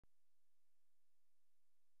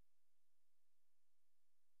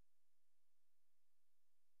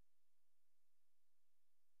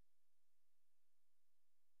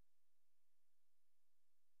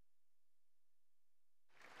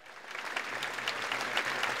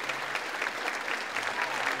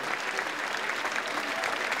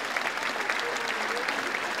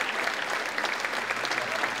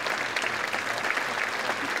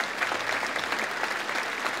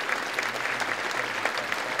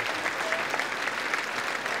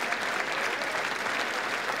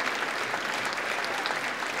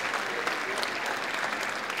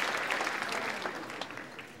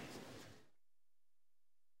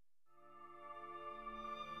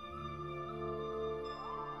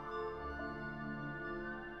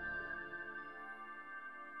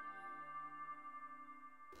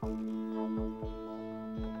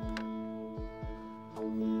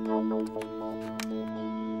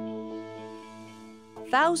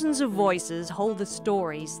Thousands of voices hold the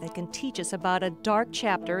stories that can teach us about a dark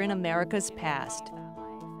chapter in America's past.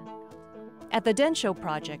 At the Densho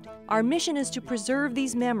Project, our mission is to preserve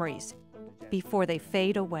these memories before they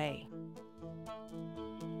fade away.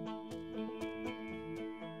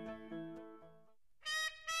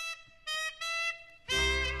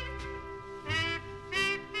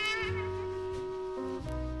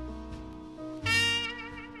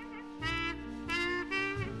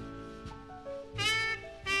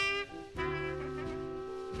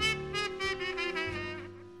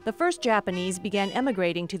 The first Japanese began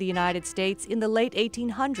emigrating to the United States in the late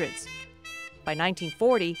 1800s. By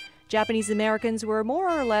 1940, Japanese Americans were more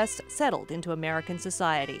or less settled into American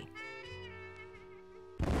society.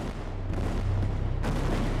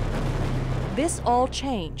 This all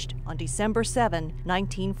changed on December 7,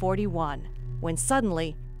 1941, when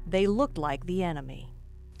suddenly they looked like the enemy.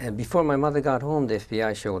 And before my mother got home, the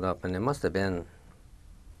FBI showed up, and it must have been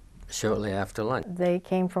shortly after lunch. They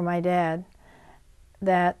came for my dad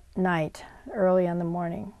that night, early in the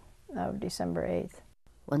morning of December 8th.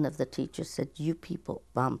 One of the teachers said, "You people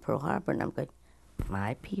bombed Pearl Harbor," and I'm going,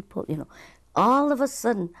 "My people?" You know, all of a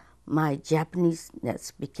sudden, my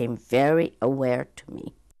Japanese-ness became very aware to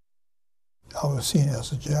me. I was seen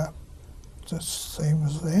as a Jap, the same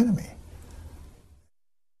as the enemy.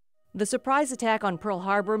 The surprise attack on Pearl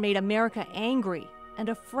Harbor made America angry and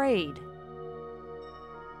afraid.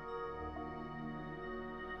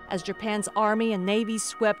 As Japan's Army and Navy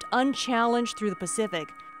swept unchallenged through the Pacific,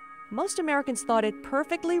 most Americans thought it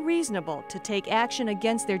perfectly reasonable to take action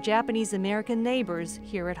against their Japanese-American neighbors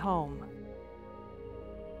here at home.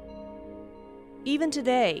 Even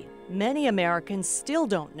today, many Americans still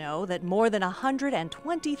don't know that more than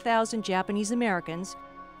 120,000 Japanese Americans,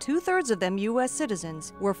 two-thirds of them U.S.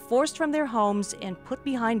 citizens, were forced from their homes and put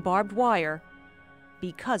behind barbed wire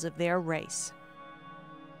because of their race.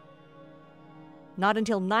 Not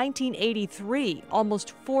until 1983,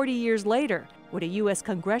 almost 40 years later, would a U.S.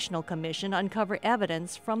 Congressional Commission uncover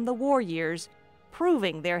evidence from the war years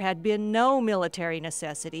proving there had been no military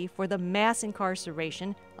necessity for the mass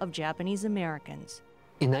incarceration of Japanese Americans.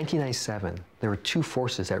 In 1997, there were two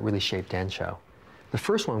forces that really shaped Densho. The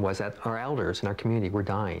first one was that our elders in our community were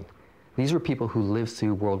dying. These were people who lived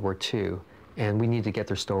through World War II, and we needed to get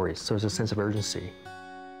their stories, so there's a sense of urgency.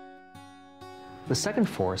 The second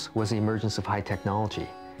force was the emergence of high technology.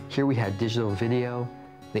 Here we had digital video,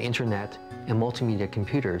 the internet, and multimedia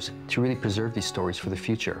computers to really preserve these stories for the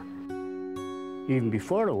future. Even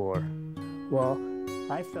before the war, well,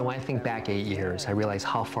 I felt... When I think back 8 years, I realize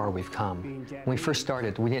how far we've come. When we first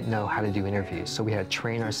started, we didn't know how to do interviews, so we had to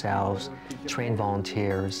train ourselves, train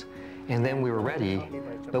volunteers, and then we were ready.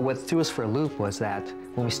 But what threw us for a loop was that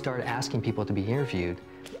when we started asking people to be interviewed,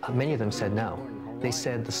 many of them said no. They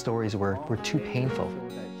said the stories were too painful.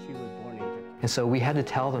 And so we had to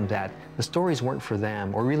tell them that the stories weren't for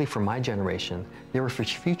them, or really for my generation, they were for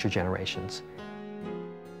future generations.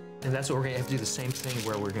 And that's what we're going to have to do, the same thing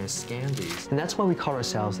where we're going to scan these. And that's why we call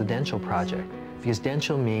ourselves the Densho Project, because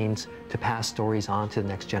Densho means to pass stories on to the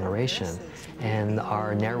next generation. And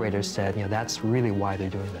our narrators said, you know, that's really why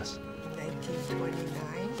they're doing this.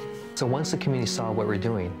 1929. So once the community saw what we're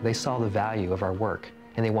doing, they saw the value of our work,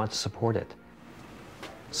 and they want to support it.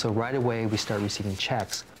 So right away, we started receiving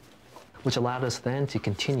checks, which allowed us then to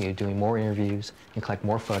continue doing more interviews and collect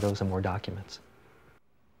more photos and more documents.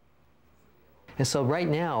 And so right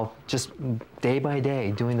now, just day by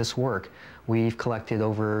day doing this work, we've collected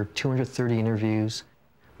over 230 interviews,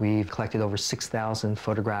 we've collected over 6,000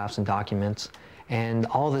 photographs and documents, and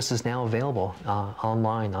all this is now available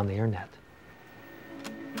online on the internet.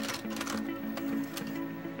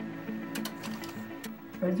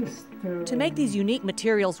 To make these unique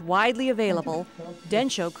materials widely available,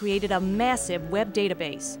 Densho created a massive web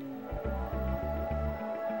database.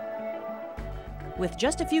 With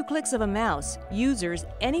just a few clicks of a mouse, users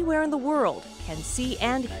anywhere in the world can see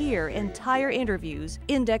and hear entire interviews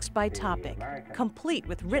indexed by topic, complete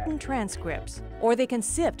with written transcripts. Or they can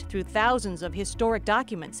sift through thousands of historic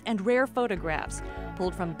documents and rare photographs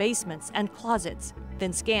pulled from basements and closets,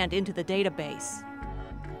 then scanned into the database.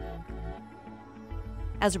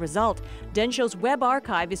 As a result, Densho's web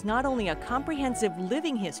archive is not only a comprehensive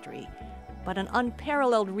living history, but an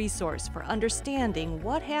unparalleled resource for understanding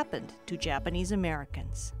what happened to Japanese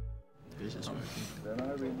Americans.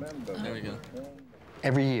 There we go.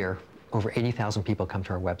 Every year, over 80,000 people come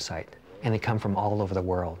to our website, and they come from all over the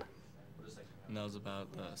world.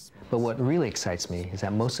 But what really excites me is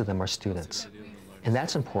that most of them are students. And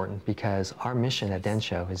that's important because our mission at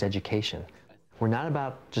Densho is education. We're not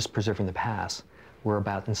about just preserving the past, we're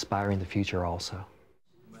about inspiring the future also.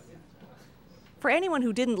 For anyone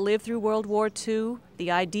who didn't live through World War II, the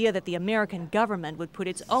idea that the American government would put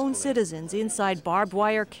its own citizens inside barbed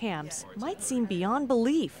wire camps might seem beyond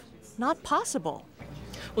belief, not possible.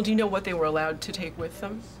 Well, do you know what they were allowed to take with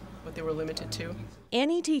them? What they were limited to?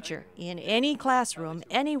 Any teacher in any classroom,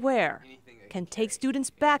 anywhere, can take students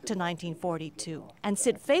back to 1942 and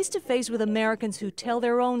sit face to face with Americans who tell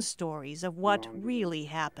their own stories of what really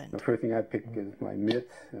happened. The first thing I pick is my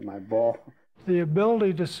mitts and my ball. The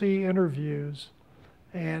ability to see interviews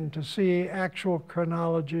and to see actual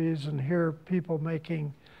chronologies and hear people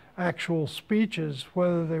making actual speeches,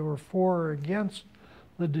 whether they were for or against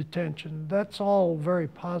the detention, that's all very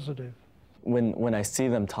positive. When I see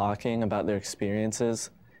them talking about their experiences,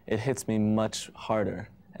 it hits me much harder,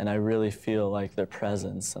 and I really feel like their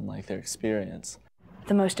presence and like their experience.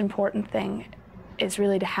 The most important thing is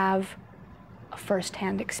really to have a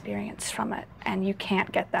first-hand experience from it, and you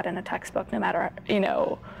can't get that in a textbook no matter,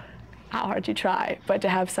 how hard you try. But to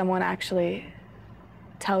have someone actually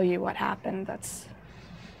tell you what happened, that's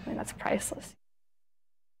priceless.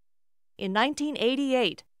 In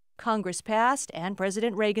 1988, Congress passed and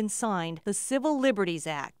President Reagan signed the Civil Liberties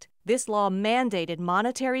Act. This law mandated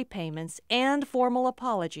monetary payments and formal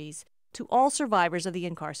apologies to all survivors of the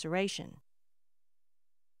incarceration.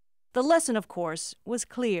 The lesson, of course, was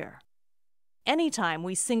clear. Anytime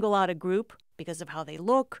we single out a group because of how they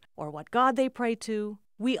look or what God they pray to,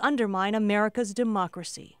 we undermine America's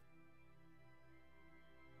democracy.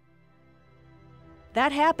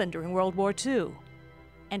 That happened during World War II,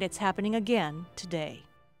 and it's happening again today.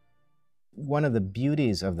 One of the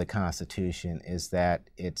beauties of the Constitution is that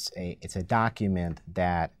it's a document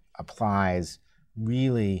that applies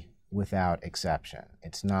really without exception.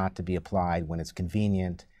 It's not to be applied when it's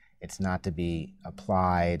convenient. It's not to be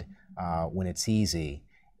applied when it's easy.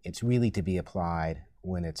 It's really to be applied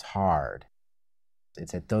when it's hard.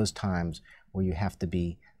 It's at those times where you have to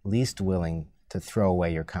be least willing to throw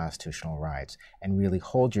away your constitutional rights and really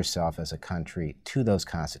hold yourself as a country to those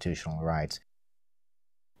constitutional rights.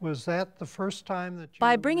 Was that the first time that you...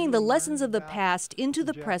 By bringing the lessons of the past into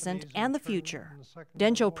the present and the future,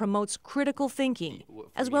 Densho promotes critical thinking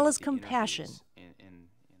as well as compassion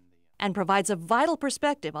and provides a vital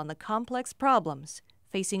perspective on the complex problems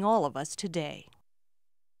facing all of us today.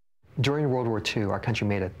 During World War II, our country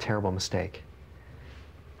made a terrible mistake.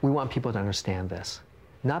 We want people to understand this,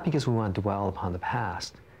 not because we want to dwell upon the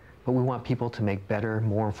past, but we want people to make better,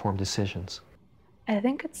 more informed decisions. I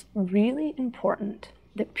think it's really important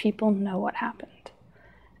that people know what happened.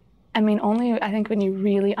 I think when you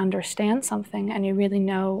really understand something and you really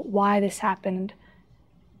know why this happened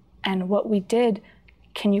and what we did,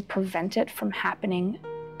 can you prevent it from happening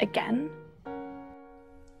again?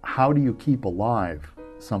 How do you keep alive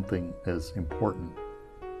something as important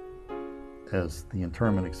as the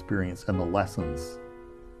internment experience and the lessons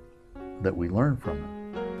that we learn from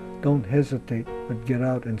it? Don't hesitate, but get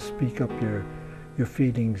out and speak up your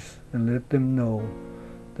feelings and let them know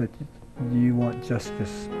that you want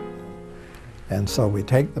justice. And so we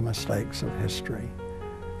take the mistakes of history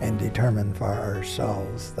and determine for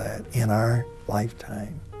ourselves that in our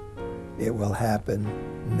lifetime it will happen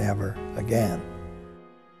never again.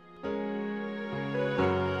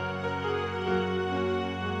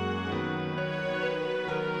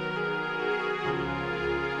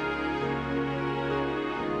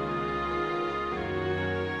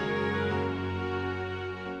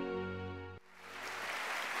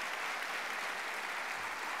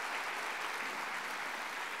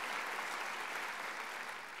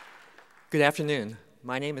 Good afternoon.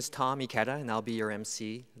 My name is Tom Ikeda, and I'll be your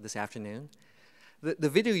MC this afternoon. The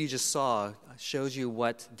video you just saw shows you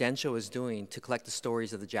what Densho is doing to collect the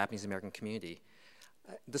stories of the Japanese-American community.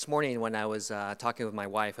 This morning when I was talking with my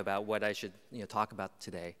wife about what I should talk about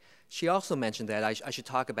today, she also mentioned that I should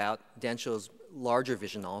talk about Densho's larger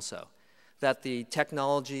vision also, that the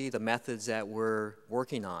technology, the methods that we're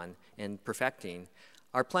working on and perfecting,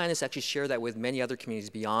 our plan is to actually share that with many other communities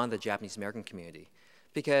beyond the Japanese-American community.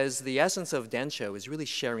 Because the essence of Densho is really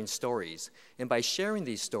sharing stories. And by sharing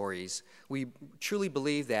these stories, we truly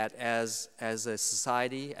believe that as a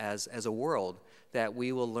society, as a world, that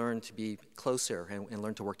we will learn to be closer and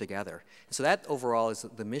learn to work together. And so that overall is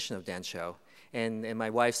the mission of Densho. And my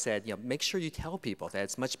wife said, make sure you tell people that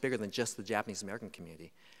it's much bigger than just the Japanese-American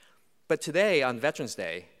community. But today, on Veterans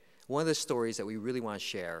Day, one of the stories that we really want to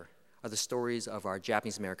share are the stories of our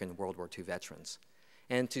Japanese-American World War II veterans.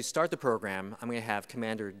 And to start the program, I'm going to have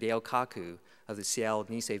Commander Dale Kaku of the Seattle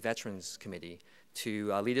Nisei Veterans Committee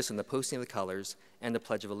to lead us in the posting of the colors and the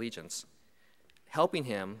Pledge of Allegiance. Helping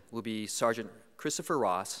him will be Sergeant Christopher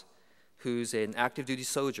Ross, who's an active duty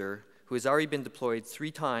soldier who has already been deployed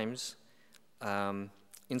 3 times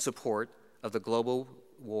in support of the global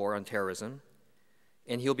war on terrorism.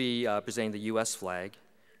 And he'll be presenting the U.S. flag.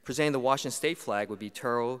 Presenting the Washington State flag would be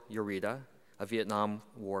Taro Yorita, a Vietnam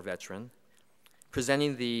War veteran.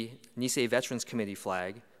 Presenting the Nisei Veterans Committee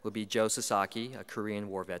flag would be Joe Sasaki, a Korean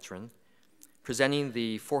War veteran. Presenting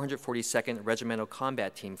the 442nd Regimental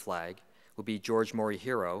Combat Team flag will be George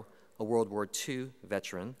Morihiro, a World War II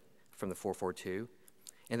veteran from the 442.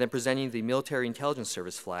 And then presenting the Military Intelligence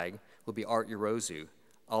Service flag will be Art Yorozu,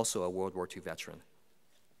 also a World War II veteran.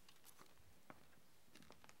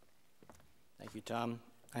 Thank you, Tom.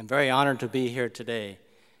 I'm very honored to be here today.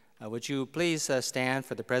 Would you please stand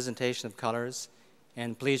for the presentation of colors,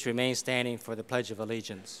 and please remain standing for the Pledge of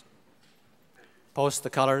Allegiance. Post the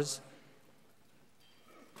colors.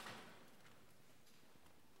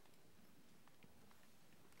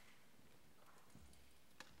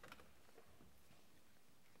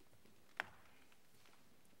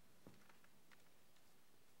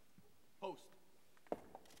 Post.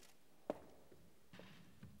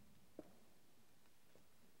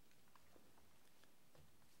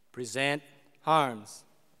 Present arms.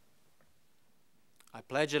 I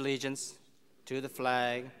pledge allegiance to the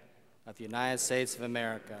flag of the United States of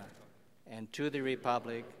America and to the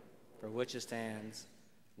republic for which it stands,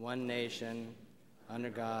 one nation, under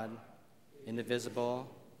God, indivisible,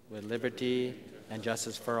 with liberty and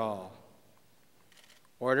justice for all.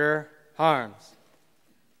 Order, arms.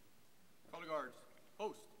 Color guards,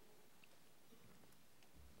 post.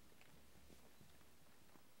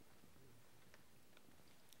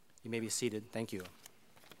 You may be seated. Thank you.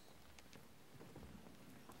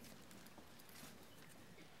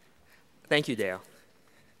 Thank you, Dale.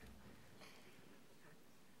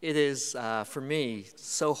 It is, for me,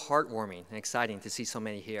 so heartwarming and exciting to see so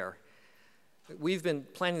many here. We've been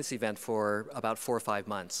planning this event for about 4 or 5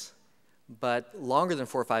 months, but longer than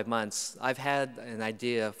 4 or 5 months, I've had an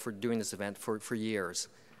idea for doing this event for years,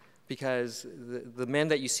 because the men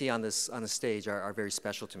that you see on the stage are very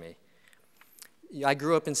special to me. I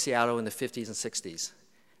grew up in Seattle in the 50s and 60s.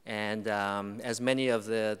 And as many of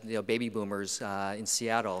the baby boomers in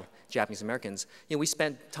Seattle, Japanese Americans, we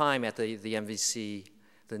spent time at the MVC,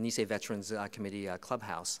 the Nisei Veterans Committee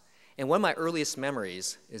clubhouse. And one of my earliest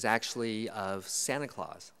memories is actually of Santa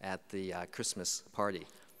Claus at the Christmas party.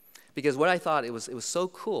 Because what I thought, it was so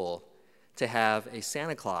cool to have a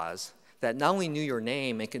Santa Claus that not only knew your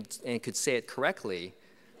name and could say it correctly,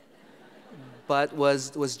 but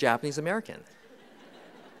was Japanese American.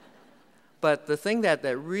 But the thing that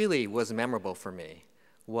really was memorable for me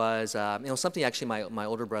was something actually my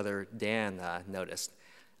older brother Dan noticed.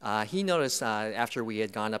 He noticed after we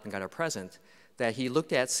had gone up and got our present that he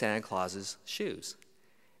looked at Santa Claus's shoes.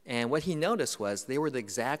 And what he noticed was they were the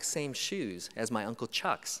exact same shoes as my Uncle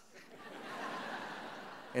Chuck's.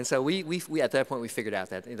 And so we at that point we figured out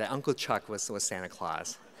that Uncle Chuck was Santa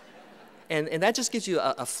Claus. And that just gives you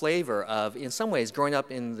a flavor of, in some ways, growing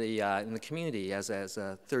up in the community as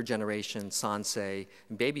a third-generation Sansei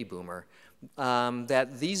baby boomer,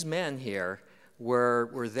 that these men here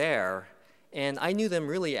were there, and I knew them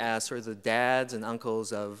really as sort of the dads and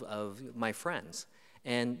uncles of my friends,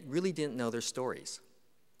 and really didn't know their stories.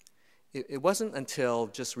 It wasn't until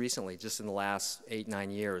just recently, just in the last 8,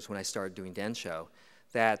 9 years, when I started doing Densho,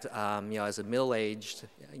 that as a middle-aged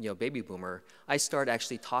baby boomer, I started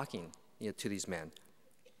actually talking to these men.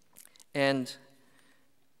 And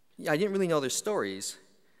I didn't really know their stories,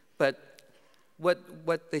 but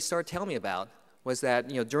what they started telling me about was that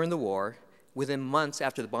during the war, within months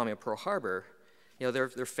after the bombing of Pearl Harbor,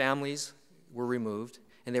 their families were removed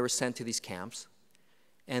and they were sent to these camps.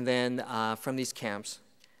 And then from these camps,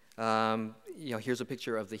 here's a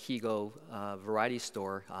picture of the Higo variety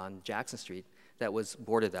store on Jackson Street that was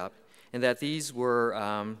boarded up, and that these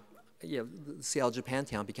were Seattle,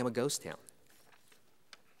 Japantown became a ghost town.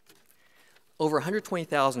 Over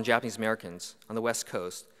 120,000 Japanese Americans on the West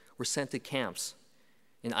Coast were sent to camps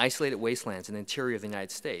in isolated wastelands in the interior of the United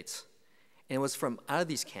States. And it was from out of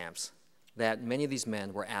these camps that many of these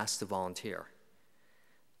men were asked to volunteer.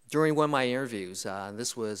 During one of my interviews,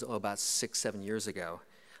 this was about 6, 7 years ago,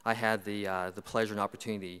 I had the pleasure and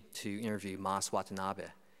opportunity to interview Mas Watanabe,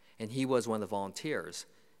 and he was one of the volunteers.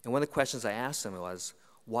 And one of the questions I asked him was,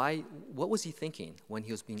 what was he thinking when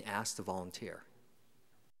he was being asked to volunteer?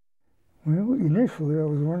 Well, initially I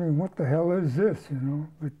was wondering, what the hell is this,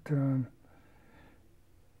 But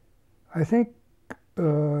I think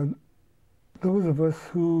those of us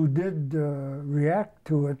who did react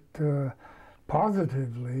to it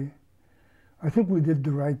positively, I think we did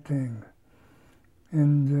the right thing.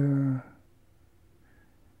 And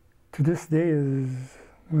to this day,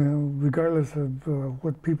 well, regardless of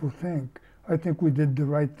what people think, I think we did the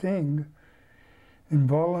right thing in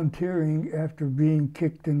volunteering after being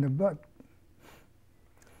kicked in the butt.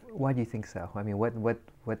 Why do you think so? I mean, what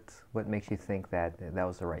makes you think that that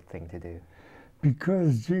was the right thing to do?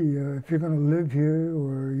 Because, gee, if you're going to live here,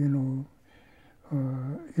 or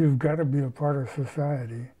you've got to be a part of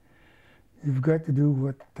society. You've got to do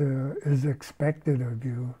what is expected of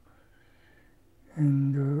you.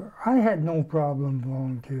 And I had no problem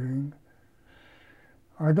volunteering.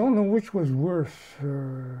 I don't know which was worse,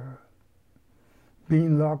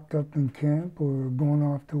 being locked up in camp or going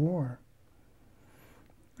off to war.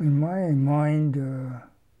 In my mind,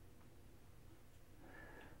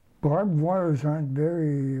 barbed wires aren't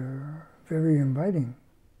very inviting.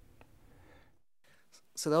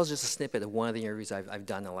 So that was just a snippet of one of the interviews I've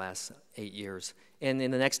done in the last 8 years. And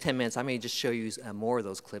in the next 10 minutes, I may just show you more of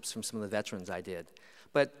those clips from some of the veterans I did.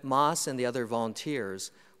 But Moss and the other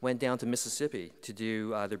volunteers went down to Mississippi to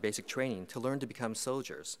do their basic training, to learn to become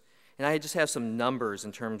soldiers. And I just have some numbers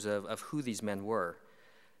in terms of who these men were.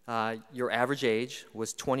 Your average age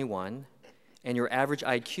was 21, and your average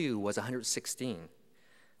IQ was 116,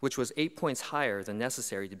 which was 8 points higher than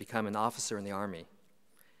necessary to become an officer in the Army.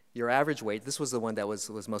 Your average weight, this was the one that was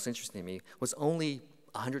most interesting to me, was only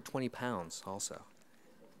 120 pounds also.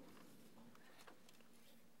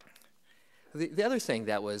 The other thing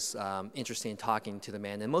that was interesting in talking to the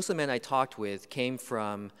men, and most of the men I talked with came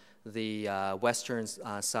from the western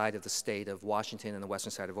side of the state of Washington and the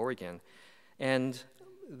western side of Oregon. And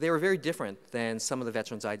they were very different than some of the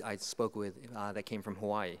veterans I spoke with that came from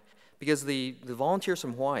Hawaii. Because the volunteers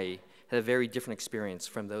from Hawaii had a very different experience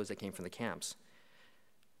from those that came from the camps.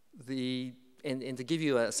 And to give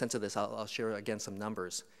you a sense of this, I'll share again some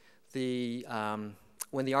numbers.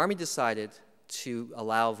 When the Army decided to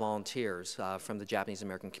allow volunteers from the Japanese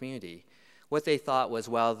American community, what they thought was,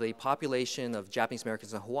 well, the population of Japanese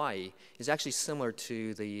Americans in Hawaii is actually similar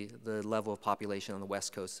to the level of population on the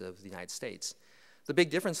west coast of the United States. The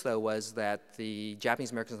big difference, though, was that the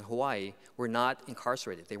Japanese Americans in Hawaii were not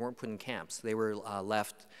incarcerated. They weren't put in camps. They were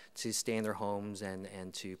left to stay in their homes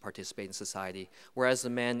and to participate in society, whereas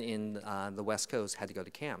the men in the West Coast had to go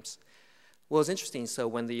to camps. Well, it was interesting. So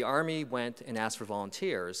when the Army went and asked for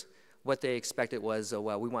volunteers, what they expected was,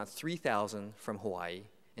 well, we want 3,000 from Hawaii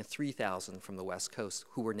and 3,000 from the West Coast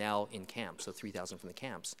who were now in camps, so 3,000 from the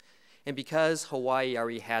camps. And because Hawaii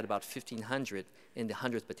already had about 1,500 in the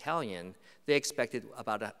 100th Battalion, they expected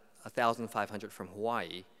about 1,500 from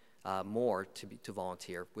Hawaii more to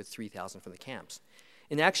volunteer, with 3,000 from the camps.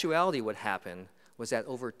 In actuality, what happened was that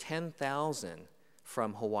over 10,000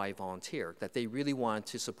 from Hawaii volunteered, that they really wanted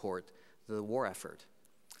to support the war effort.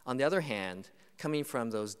 On the other hand, coming from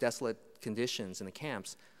those desolate conditions in the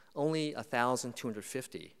camps, only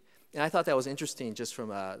 1,250. And I thought that was interesting just from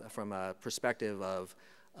a perspective of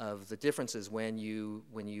the differences when you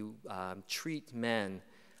treat men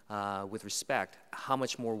with respect, how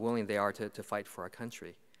much more willing they are to fight for our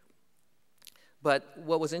country. But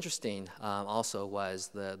what was interesting also was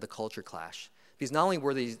the culture clash. Because not only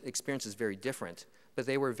were these experiences very different, but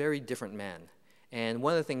they were very different men. And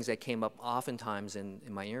one of the things that came up oftentimes in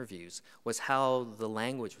my interviews was how the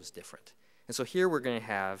language was different. And so here we're going to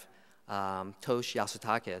have Tosh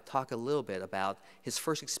Yasutake talk a little bit about his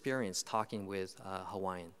first experience talking with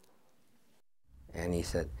Hawaiian. And he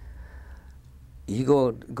said, you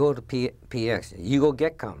go to PX, you go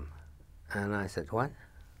get come. And I said, what?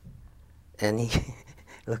 And he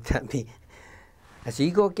looked at me. I said,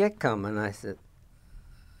 you go get come. And I said,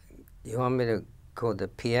 you want me to go to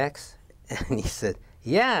PX? And he said,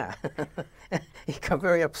 yeah. He got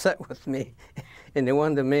very upset with me. And then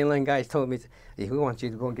one of the mainland guys told me, we want you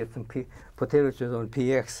to go get some potato chips on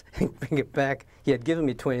PX and bring it back. He had given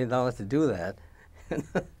me $20 to do that.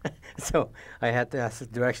 So I had to ask the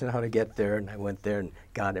direction how to get there, and I went there and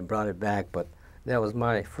got it and brought it back. But that was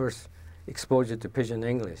my first exposure to Pidgin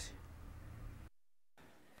English.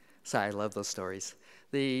 So I love those stories.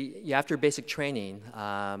 After basic training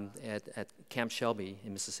at Camp Shelby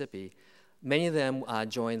in Mississippi, many of them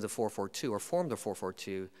joined the 442 or formed the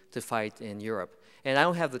 442 to fight in Europe. And I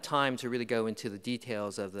don't have the time to really go into the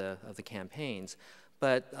details of the campaigns,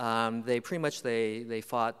 but they pretty much they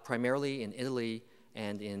fought primarily in Italy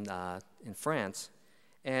and in France.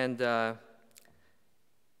 And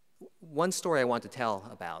one story I want to tell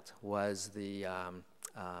about was it's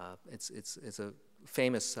a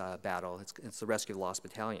famous battle. It's the Rescue of the Lost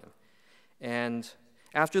Battalion. And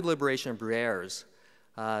after the liberation of Bruyères,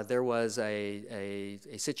 there was a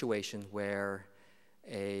situation where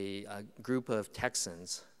a group of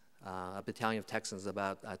Texans, a battalion of Texans,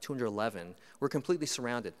 about 211, were completely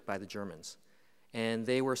surrounded by the Germans. And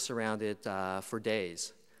they were surrounded for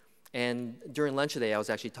days. And during lunch today, I was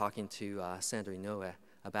actually talking to Senator Inoue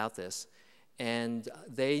about this. And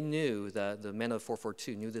they knew, the men of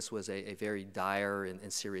 442 knew this was a very dire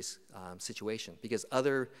and serious situation, because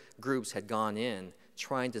other groups had gone in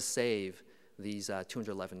trying to save these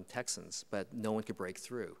 211 Texans, but no one could break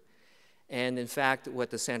through. And in fact, what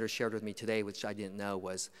the senator shared with me today, which I didn't know,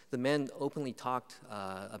 was the men openly talked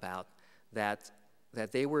about that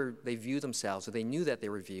they viewed themselves, or they knew that they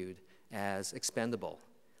were viewed as expendable.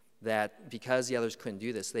 That because the others couldn't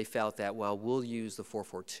do this, they felt that, well, we'll use the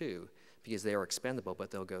 442 because they are expendable,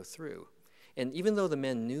 but they'll go through. And even though the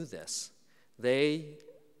men knew this, they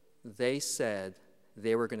said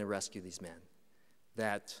they were going to rescue these men.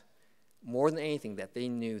 That more than anything, that they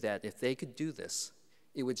knew that if they could do this,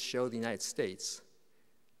 it would show the United States,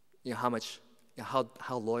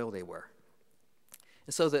 how loyal they were.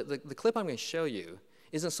 And so the clip I'm going to show you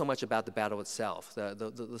isn't so much about the battle itself.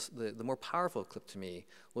 The more powerful clip to me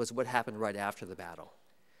was what happened right after the battle.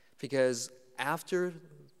 Because after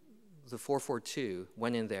the 442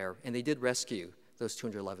 went in there, and they did rescue those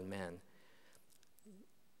 211 men,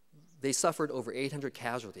 they suffered over 800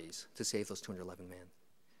 casualties to save those 211 men.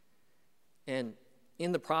 And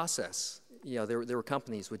in the process, there were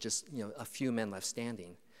companies with just a few men left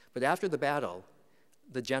standing. But after the battle,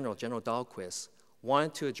 the General Dahlquist,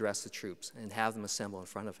 wanted to address the troops and have them assemble in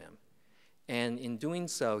front of him. And in doing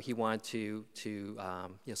so, he wanted to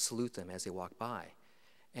salute them as they walked by.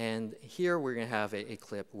 And here we're going to have a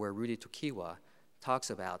clip where Rudy Tokiwa talks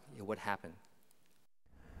about what happened.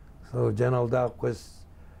 So General Dahlquist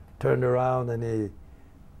turned around and he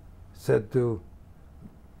said to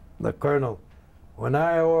the colonel, "When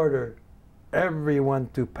I order everyone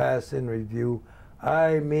to pass in review,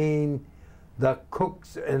 I mean the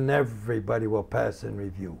cooks and everybody will pass in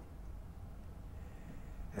review."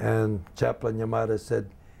 And Chaplain Yamada said,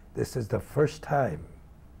 "This is the first time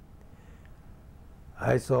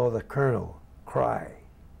I saw the colonel cry."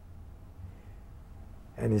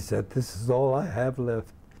 And he said, "This is all I have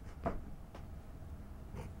left."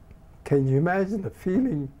 Can you imagine the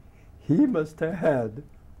feeling he must have had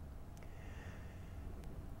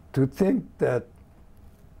to think that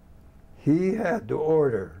he had to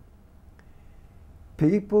order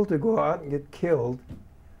people to go out and get killed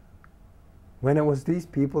when it was these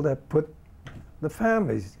people that put the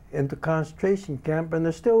families into concentration camp, and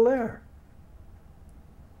they're still there?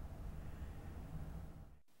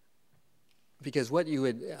 Because what you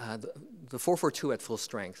would, the 442 at full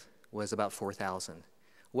strength was about 4,000.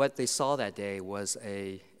 What they saw that day was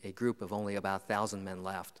a group of only about 1,000 men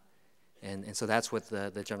left. And so that's what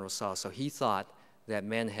the general saw. So he thought that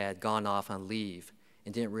men had gone off on leave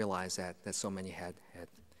and didn't realize that so many had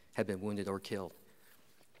been wounded or killed.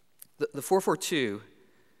 The 442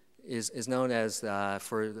 is known as,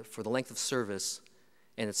 for the length of service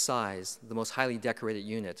and its size, the most highly decorated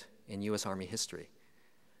unit in U.S. Army history.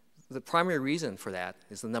 The primary reason for that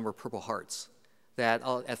is the number of Purple Hearts. That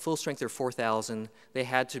at full strength, they're 4,000. They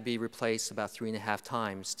had to be replaced about 3.5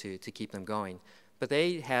 times to keep them going. But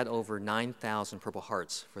they had over 9,000 Purple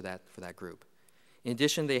Hearts for that group. In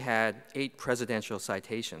addition, they had 8 presidential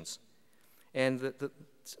citations. And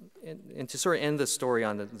to sort of end the story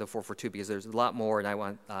on the 442, because there's a lot more, and I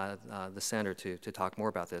want the senator to talk more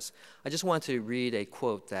about this, I just want to read a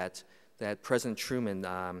quote that President Truman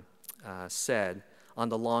said on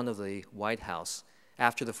the lawn of the White House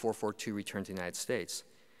after the 442 returned to the United States.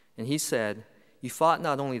 And he said, "You fought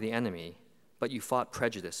not only the enemy, but you fought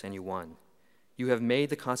prejudice and you won. You have made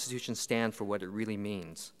the Constitution stand for what it really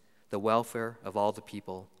means, the welfare of all the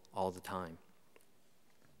people, all the time."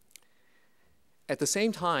 At the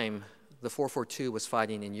same time the 442 was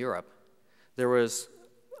fighting in Europe, there was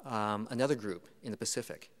another group in the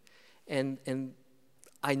Pacific. And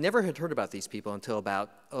I never had heard about these people until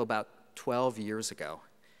about 12 years ago,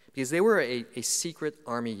 because they were a secret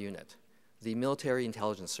Army unit, the Military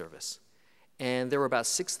Intelligence Service. And there were about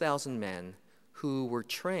 6,000 men who were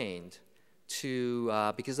trained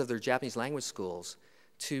to, because of their Japanese language schools,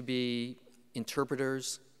 to be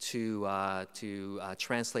interpreters, to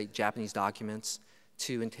translate Japanese documents,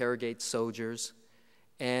 to interrogate soldiers.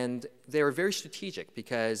 And they were very strategic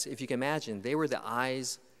because, if you can imagine, they were the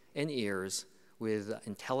eyes and ears with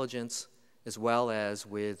intelligence as well as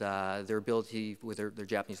with their ability with their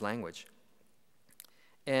Japanese language.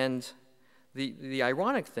 And the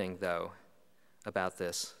ironic thing, though, about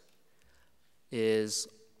this is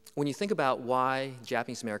when you think about why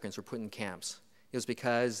Japanese Americans were put in camps, it was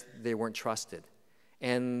because they weren't trusted.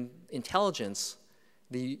 And intelligence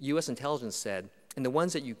the U.S. intelligence said, and the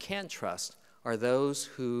ones that you can't trust are those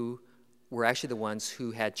who were actually the ones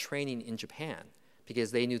who had training in Japan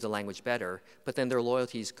because they knew the language better, but then their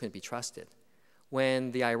loyalties couldn't be trusted.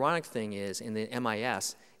 When the ironic thing is, in the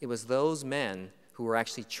MIS, it was those men who were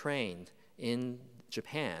actually trained in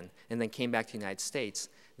Japan and then came back to the United States,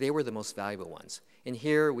 they were the most valuable ones. And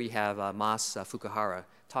here we have Mas Fukuhara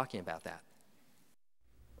talking about that.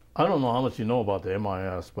 I don't know how much you know about the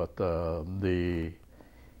MIS, but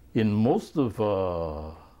in most of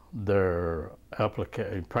their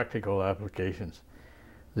practical applications,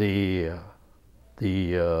 the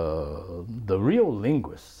real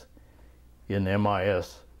linguists in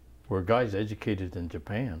MIS were guys educated in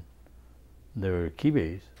Japan. They were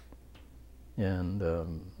Kibeis. And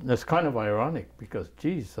that's kind of ironic because,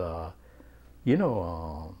 geez, you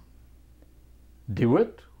know,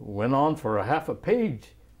 DeWitt went on for a half a page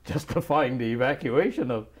justifying the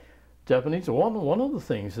evacuation of Japanese. One of the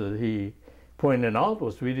things that he pointed out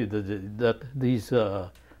was really that these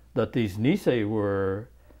Nisei were,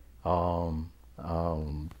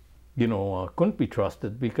 you know, couldn't be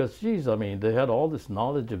trusted because, geez, I mean, they had all this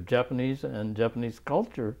knowledge of Japanese and Japanese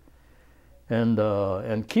culture, and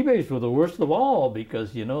Kibeis were the worst of all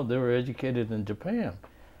because, you know, they were educated in Japan.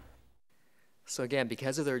 So again,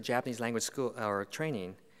 because of their Japanese language school or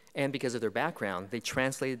training, and because of their background, they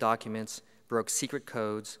translated documents, broke secret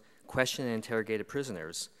codes, questioned and interrogated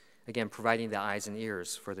prisoners, again, providing the eyes and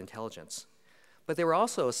ears for the intelligence. But they were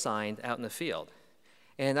also assigned out in the field.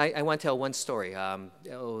 And I want to tell one story.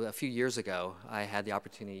 A few years ago, I had the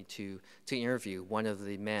opportunity to interview one of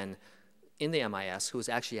the men in the MIS who was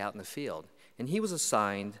actually out in the field. And he was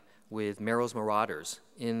assigned with Merrill's Marauders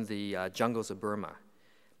in the jungles of Burma.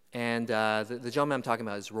 And the gentleman I'm talking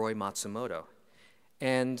about is Roy Matsumoto.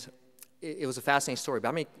 And it was a fascinating story, but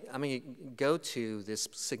I'm going to go to this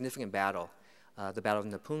significant battle, the Battle of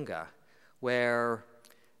Napunga, where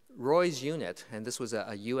Roy's unit, and this was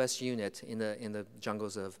a U.S. unit in the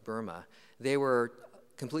jungles of Burma, they were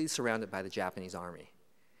completely surrounded by the Japanese army.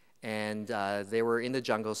 And they were in the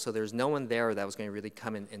jungles, so there's no one there that was going to really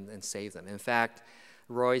come in and save them. In fact,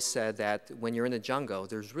 Roy said that when you're in the jungle,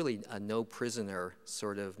 there's really a no prisoner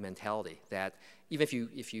sort of mentality, that even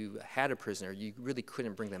if you had a prisoner, you really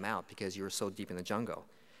couldn't bring them out because you were so deep in the jungle.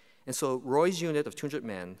 And so Roy's unit of 200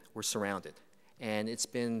 men were surrounded, and it's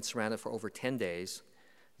been surrounded for over 10 days.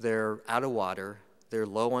 They're out of water, they're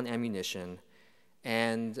low on ammunition,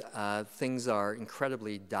 and things are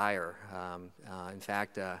incredibly dire. In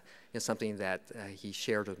fact, something that he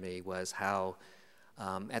shared with me was how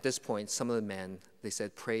at this point, some of the men, they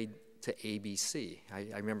said, prayed to ABC.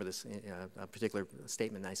 I remember this a particular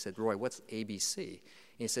statement. I said, Roy, what's ABC? And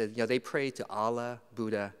he said, you know, they prayed to Allah,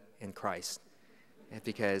 Buddha, and Christ.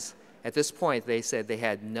 Because at this point, they said they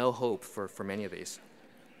had no hope for many of these.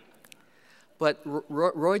 But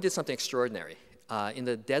Roy did something extraordinary. In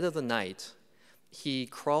the dead of the night, he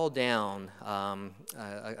crawled down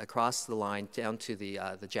across the line down to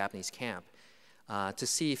the Japanese camp to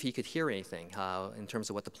see if he could hear anything in terms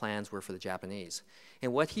of what the plans were for the Japanese.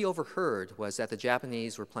 And what he overheard was that the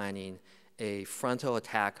Japanese were planning a frontal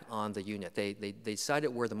attack on the unit. They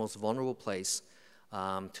decided where the most vulnerable place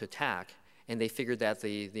to attack, and they figured that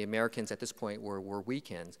the Americans at this point were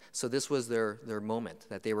weakened. So this was their moment,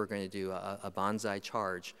 that they were going to do a banzai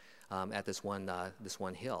charge at this one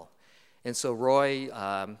hill. And so Roy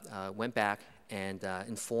went back and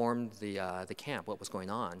informed the camp what was going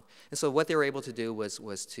on. And so what they were able to do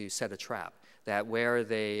was to set a trap, that where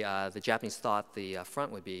the Japanese thought the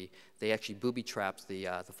front would be, they actually booby-trapped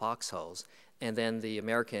the foxholes. And then the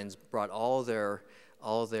Americans brought all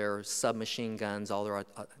their submachine guns, all their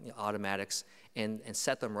automatics, and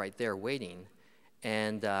set them right there waiting.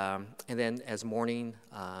 And then as morning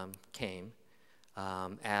came,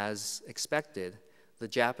 as expected, the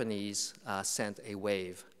Japanese sent a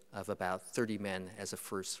wave of about 30 men as a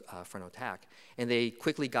first frontal attack. And they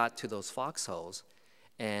quickly got to those foxholes,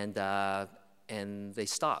 and they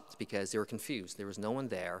stopped because they were confused. There was no one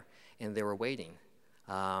there, and they were waiting.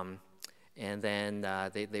 And then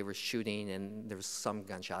they were shooting, and there was some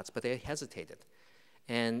gunshots, but they hesitated.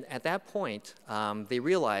 And at that point, they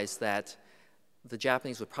realized that the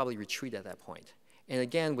Japanese would probably retreat at that point. And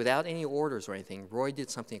again, without any orders or anything, Roy did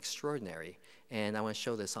something extraordinary. And I want to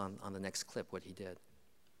show this on the next clip, what he did.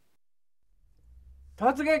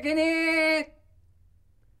 突撃に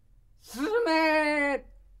進め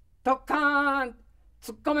突貫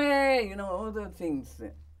突っ込め you know, all the things.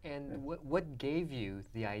 And what gave you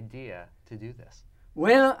the idea to do this?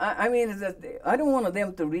 Well, I mean, I don't want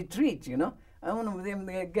them to retreat, you know. I want them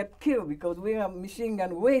to get killed because we have machine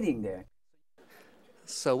gun waiting there.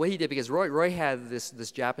 So what he did, because Roy had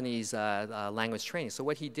this Japanese language training, so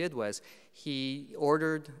what he did was he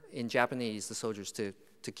ordered in Japanese the soldiers to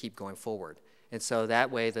keep going forward. And so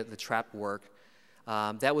that way the trap worked.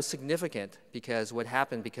 That was significant because what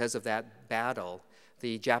happened because of that battle,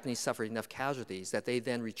 the Japanese suffered enough casualties that they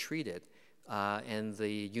then retreated, and the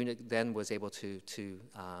unit then was able to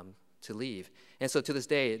leave. And so to this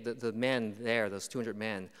day, the men there, those 200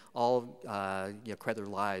 men, all credit their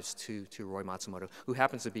lives to Roy Matsumoto, who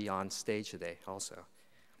happens to be on stage today also.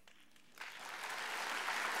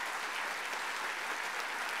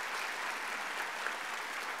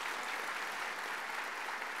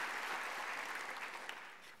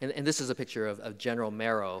 And this is a picture of General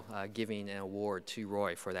Merrow giving an award to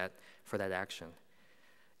Roy for that action.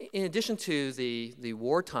 In addition to the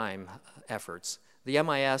wartime efforts, the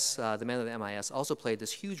MIS, the men of the MIS, also played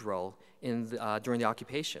this huge role during the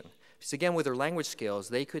occupation. Because again, with their language skills,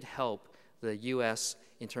 they could help the U.S.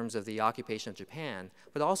 in terms of the occupation of Japan,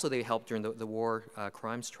 but also they helped during the war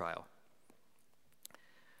crimes trial.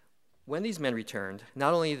 When these men returned,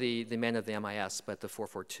 not only the men of the MIS, but the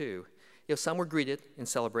 442, some were greeted in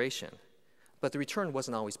celebration, but the return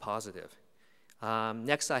wasn't always positive.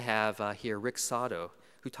 Next I have here Rick Sato,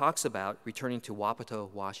 who talks about returning to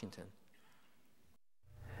Wapato, Washington.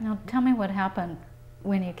 Now tell me what happened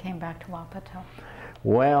when you came back to Wapato.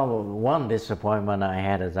 Well, one disappointment I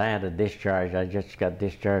had is I had a discharge. I just got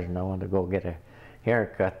discharged and I wanted to go get a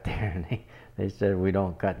haircut there, and they said we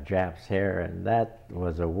don't cut Japs' hair, and that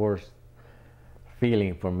was the worst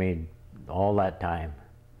feeling for me all that time.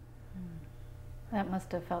 That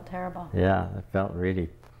must have felt terrible. Yeah, it felt really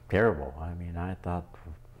terrible. I mean, I thought,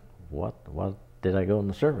 what did I go in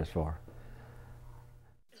the service for?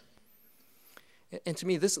 And to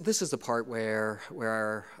me, this is the part where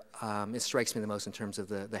it strikes me the most in terms of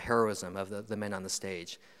the heroism of the men on the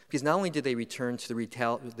stage. Because not only did they return to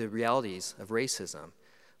the realities of racism,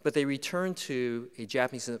 but they returned to a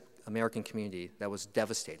Japanese American community that was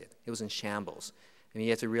devastated. It was in shambles. I mean,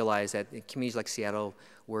 you have to realize that communities like Seattle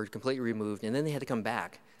were completely removed, and then they had to come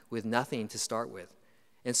back with nothing to start with.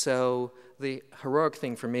 And so the heroic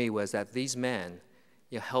thing for me was that these men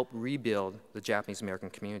helped rebuild the Japanese American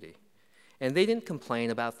community. And they didn't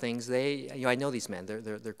complain about things. I know these men.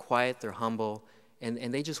 They're quiet, they're humble,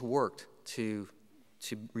 and they just worked to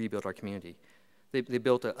rebuild our community. They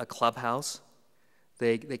built a clubhouse.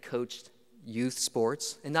 They coached youth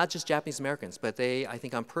sports, and not just Japanese Americans, but they, I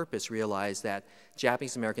think on purpose, realized that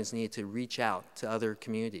Japanese Americans needed to reach out to other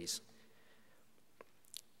communities.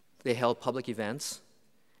 They held public events,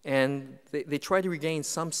 and they tried to regain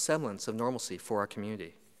some semblance of normalcy for our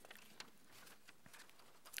community.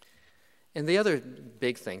 And the other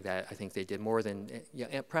big thing that I think they did more than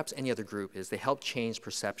perhaps any other group is they helped change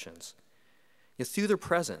perceptions. Through their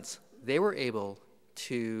presence, they were able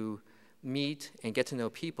to meet and get to know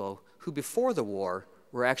people who before the war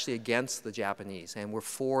were actually against the Japanese and were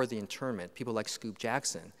for the internment, people like Scoop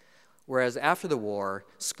Jackson. Whereas after the war,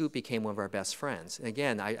 Scoop became one of our best friends. And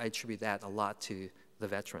again, I attribute that a lot to the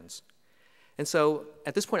veterans. And so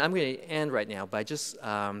at this point, I'm going to end right now by just,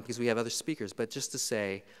 because we have other speakers, but just to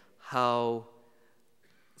say how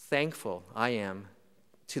thankful I am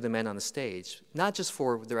to the men on the stage, not just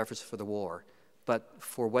for their efforts for the war, but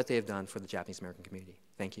for what they have done for the Japanese American community.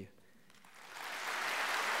 Thank you.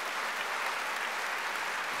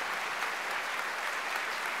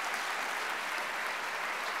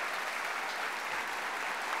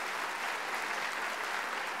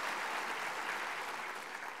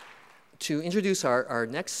 To introduce our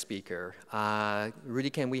next speaker, Rudy,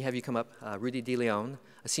 can we have you come up? Rudy DeLeon,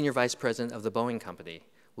 a senior vice president of the Boeing Company,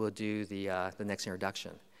 will do the next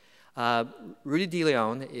introduction. Rudy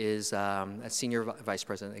DeLeon is a senior vice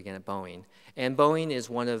president, again, at Boeing. And Boeing is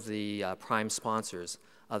one of the prime sponsors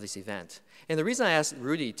of this event. And the reason I asked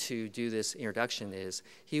Rudy to do this introduction is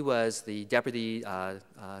he was the Deputy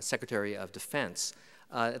Secretary of Defense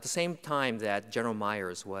at the same time that General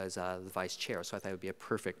Myers was the vice chair, so I thought it would be a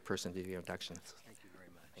perfect person to do the introduction. Thank you very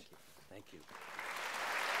much. Thank you. Thank you.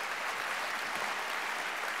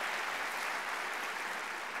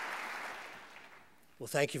 Well,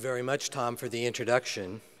 thank you very much, Tom, for the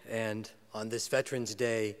introduction. And on this Veterans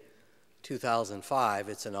Day 2005,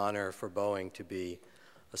 it's an honor for Boeing to be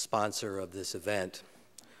a sponsor of this event.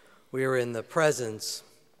 We are in the presence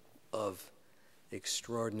of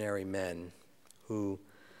extraordinary men who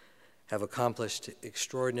have accomplished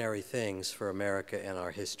extraordinary things for America and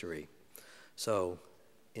our history. So,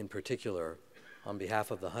 in particular, on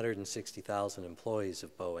behalf of the 160,000 employees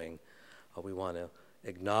of Boeing, we want to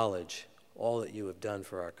acknowledge all that you have done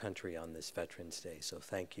for our country on this Veterans Day. So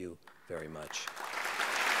thank you very much.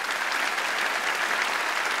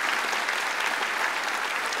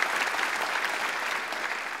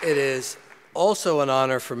 It is also an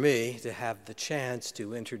honor for me to have the chance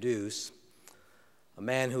to introduce a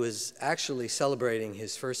man who is actually celebrating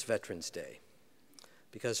his first Veterans Day,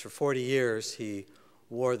 because for 40 years he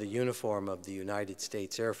wore the uniform of the United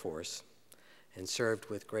States Air Force and served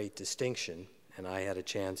with great distinction, and I had a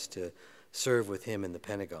chance to serve with him in the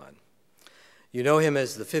Pentagon. You know him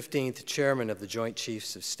as the 15th Chairman of the Joint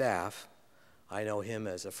Chiefs of Staff. I know him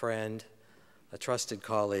as a friend, a trusted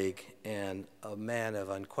colleague, and a man of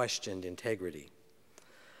unquestioned integrity.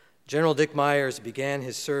 General Dick Myers began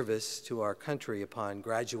his service to our country upon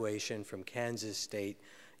graduation from Kansas State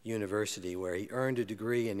University, where he earned a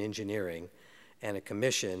degree in engineering and a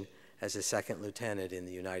commission as a second lieutenant in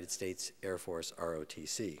the United States Air Force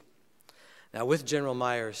ROTC. Now, with General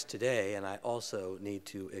Myers today, and I also need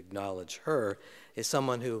to acknowledge her, is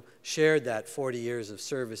someone who shared that 40 years of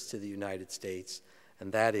service to the United States,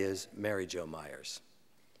 and that is Mary Jo Myers.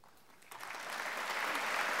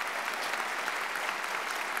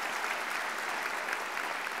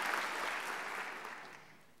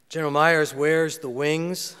 General Myers wears the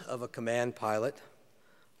wings of a command pilot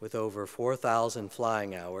with over 4,000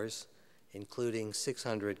 flying hours, including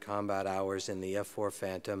 600 combat hours in the F-4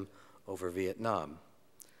 Phantom over Vietnam.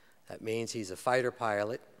 That means he's a fighter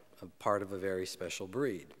pilot, a part of a very special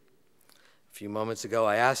breed. A few moments ago,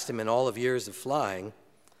 I asked him in all of years of flying,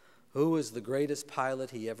 who was the greatest pilot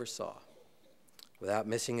he ever saw? Without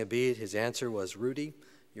missing a beat, his answer was, Rudy,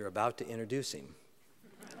 you're about to introduce him.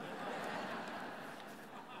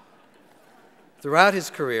 Throughout his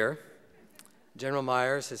career, General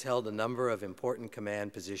Myers has held a number of important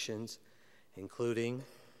command positions, including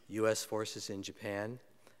U.S. forces in Japan,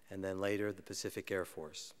 and then later the Pacific Air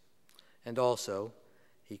Force. And also,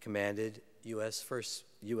 he commanded U.S.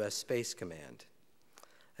 Space Command.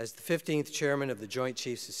 As the 15th Chairman of the Joint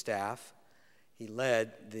Chiefs of Staff, he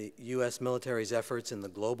led the U.S. military's efforts in the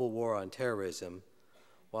global war on terrorism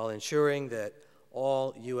while ensuring that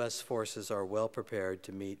all U.S. forces are well prepared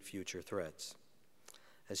to meet future threats.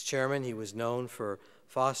 As chairman, he was known for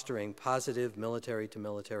fostering positive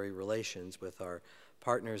military-to-military relations with our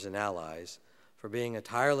partners and allies, for being a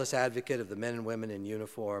tireless advocate of the men and women in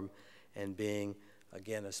uniform, and being,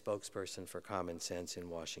 again, a spokesperson for common sense in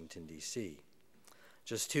Washington, D.C.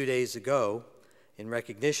 Just 2 days ago, in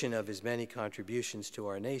recognition of his many contributions to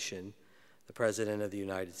our nation, the President of the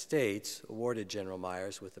United States awarded General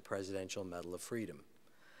Myers with the Presidential Medal of Freedom.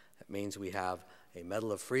 That means we have a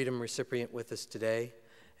Medal of Freedom recipient with us today,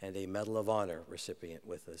 and a Medal of Honor recipient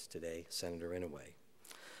with us today, Senator Inouye.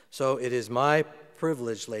 So it is my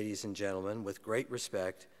privilege, ladies and gentlemen, with great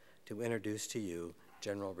respect, to introduce to you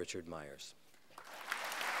General Richard Myers.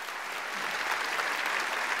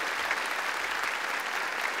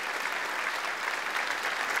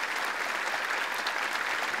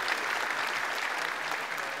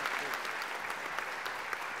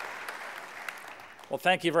 Well,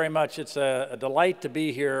 thank you very much. It's a delight to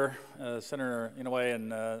be here, Senator Inouye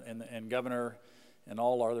and Governor, and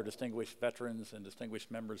all our other distinguished veterans and distinguished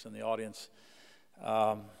members in the audience.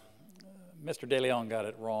 Mr. De Leon got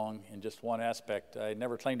it wrong in just one aspect. I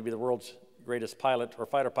never claimed to be the world's greatest pilot or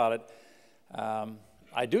fighter pilot.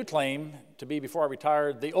 I do claim to be, before I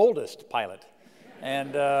retired, the oldest pilot.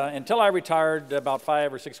 And until I retired about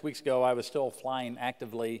 5 or 6 weeks ago, I was still flying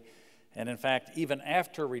actively. And in fact, even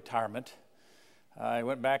after retirement, I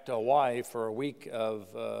went back to Hawaii for a week of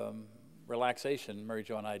relaxation, Mary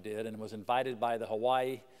Jo and I did, and was invited by the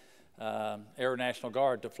Hawaii Air National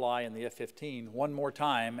Guard to fly in the F-15 one more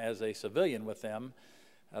time as a civilian with them.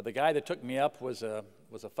 The guy that took me up was a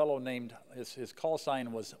fellow named, his call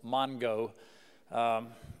sign was Mongo,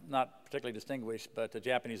 not particularly distinguished, but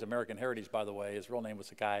Japanese American heritage, by the way. His real name was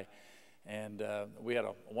Sakai. And we had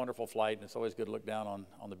a wonderful flight, and it's always good to look down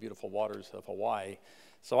on the beautiful waters of Hawaii.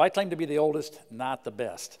 So I claim to be the oldest, not the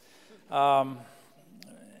best.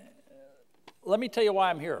 Let me tell you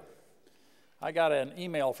why I'm here. I got an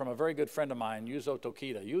email from a very good friend of mine, Yuzo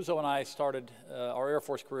Tokita. Yuzo and I started our Air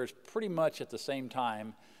Force careers pretty much at the same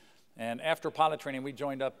time. And after pilot training, we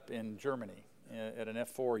joined up in Germany at an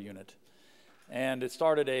F-4 unit. And it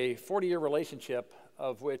started a 40-year relationship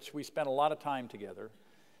of which we spent a lot of time together.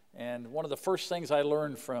 And one of the first things I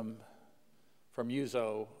learned from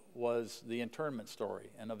Yuzo was the internment story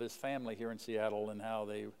and of his family here in Seattle and how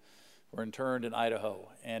they were interned in Idaho.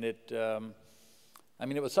 And it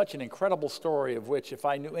was such an incredible story of which, if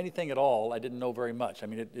I knew anything at all, I didn't know very much. I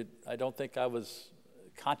mean, I don't think I was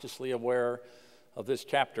consciously aware of this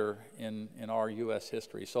chapter in our U.S.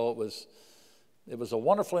 history. So it was a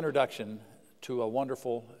wonderful introduction to a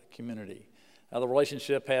wonderful community. The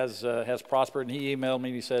relationship has prospered, and he emailed me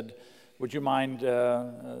and he said, would you mind,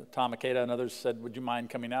 Tom Ikeda and others said, would you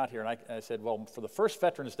mind coming out here? And I said, well, for the first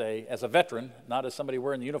Veterans Day, as a veteran, not as somebody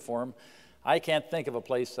wearing the uniform, I can't think of a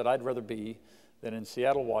place that I'd rather be than in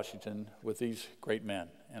Seattle, Washington, with these great men.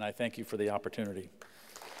 And I thank you for the opportunity.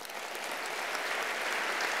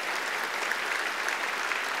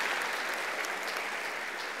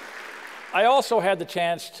 I also had the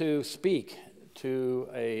chance to speak to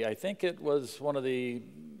I think it was one of the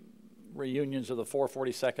reunions of the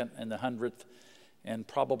 442nd and the 100th, and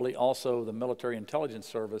probably also the Military Intelligence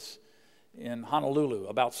Service in Honolulu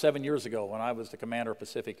about 7 years ago when I was the commander of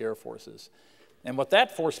Pacific Air Forces. And what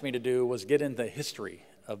that forced me to do was get into the history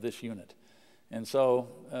of this unit. And so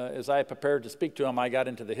as I prepared to speak to them, I got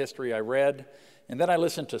into the history, I read, and then I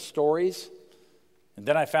listened to stories. And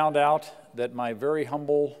then I found out that a very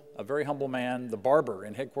humble man, the barber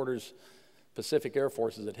in headquarters Pacific Air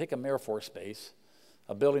Forces at Hickam Air Force Base,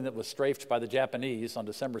 a building that was strafed by the Japanese on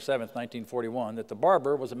December 7th, 1941, that the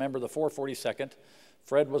barber was a member of the 442nd.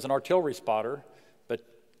 Fred was an artillery spotter, but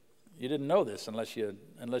you didn't know this unless you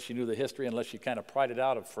knew the history, unless you kind of pried it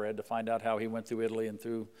out of Fred to find out how he went through Italy and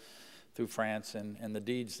through France and the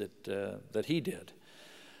deeds that he did.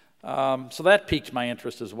 So that piqued my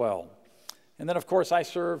interest as well. And then, of course, I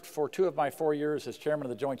served for 2 of my 4 years as chairman of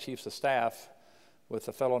the Joint Chiefs of Staff with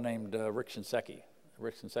a fellow named Rick Shinseki.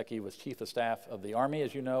 Rick Shinseki was Chief of Staff of the Army,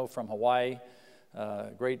 as you know, from Hawaii,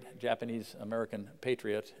 great Japanese-American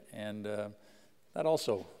patriot, and that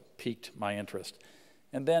also piqued my interest.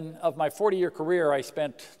 And then of my 40-year career, I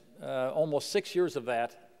spent almost 6 years of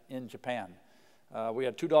that in Japan. We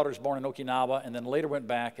had 2 daughters born in Okinawa, and then later went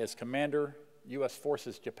back as Commander, U.S.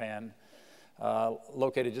 Forces Japan,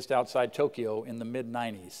 located just outside Tokyo in the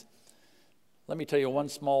mid-90s. Let me tell you one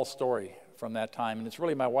small story from that time, and it's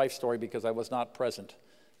really my wife's story because I was not present,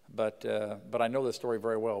 but I know this story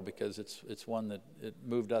very well because it's one that it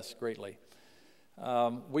moved us greatly.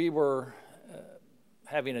 We were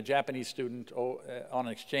having a Japanese student on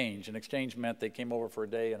an exchange. An exchange meant they came over for a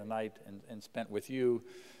day and a night and spent with you,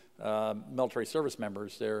 military service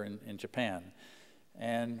members there in Japan.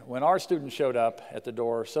 And when our student showed up at the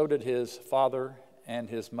door, so did his father and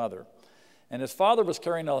his mother. And his father was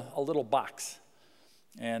carrying a little box.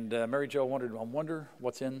 And Mary Jo wondered, I wonder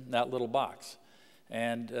what's in that little box.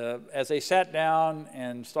 And as they sat down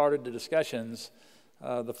and started the discussions,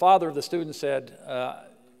 the father of the student said,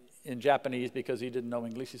 in Japanese, because he didn't know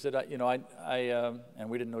English, he said, and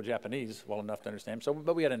we didn't know Japanese well enough to understand,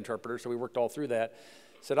 but we had an interpreter, so we worked all through that.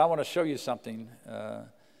 He said, I want to show you something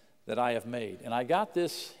that I have made. And I got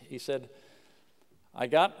this, he said, I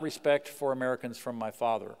got respect for Americans from my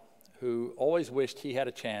father, who always wished he had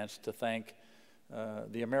a chance to thank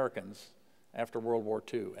the Americans after World War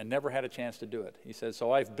II and never had a chance to do it. He said,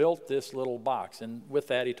 so I've built this little box. And with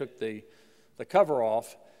that, he took the cover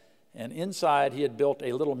off, and inside he had built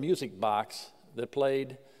a little music box that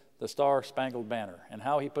played the Star Spangled Banner. And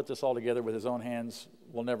how he put this all together with his own hands,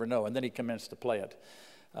 we'll never know. And then he commenced to play it.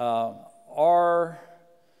 Our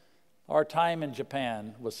time in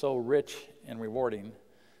Japan was so rich and rewarding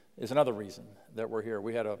is another reason that we're here.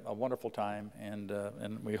 We had a wonderful time, and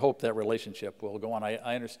we hope that relationship will go on.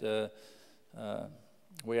 I understand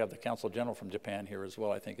we have the Consul General from Japan here as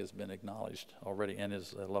well, I think has been acknowledged already, and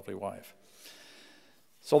his lovely wife.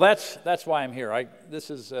 So that's why I'm here. This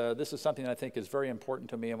is something I think is very important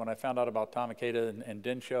to me, and when I found out about Tom Ikeda and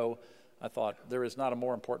Densho, I thought there is not a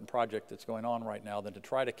more important project that's going on right now than to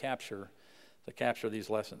try to capture these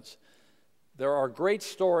lessons. There are great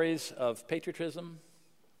stories of patriotism,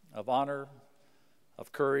 of honor,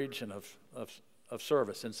 of courage, and of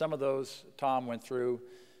service. And some of those Tom went through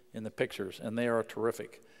in the pictures, and they are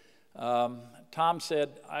terrific. Tom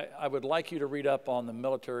said, I would like you to read up on the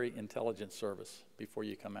Military Intelligence Service before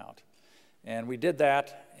you come out. And we did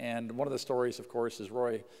that, and one of the stories, of course, is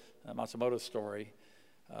Roy Matsumoto's story.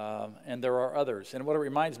 And there are others. And what it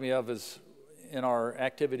reminds me of is in our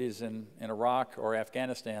activities in Iraq or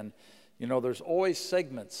Afghanistan, you know, there's always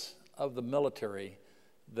segments of the military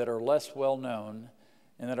that are less well known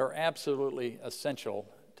and that are absolutely essential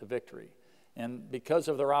to victory. And because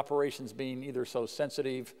of their operations being either so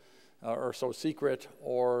sensitive or so secret,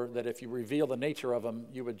 or that if you reveal the nature of them,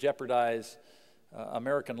 you would jeopardize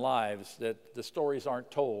American lives, that the stories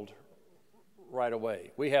aren't told right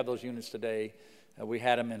away. We have those units today. We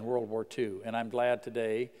had them in World War II. And I'm glad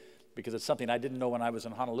today, because it's something I didn't know when I was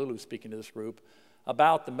in Honolulu speaking to this group,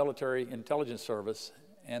 about the Military Intelligence Service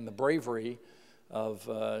and the bravery of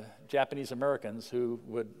Japanese Americans who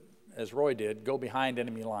would, as Roy did, go behind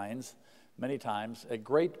enemy lines many times at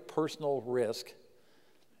great personal risk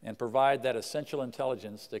and provide that essential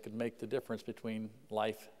intelligence that could make the difference between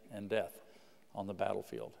life and death on the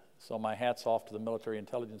battlefield. So my hat's off to the Military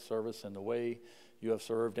Intelligence Service and the way you have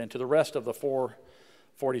served, and to the rest of the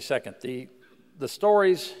 442nd. The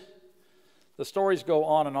stories go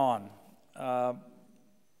on and on.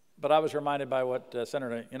 But I was reminded by what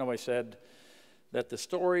Senator Inouye said, that the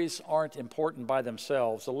stories aren't important by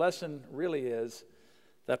themselves. The lesson really is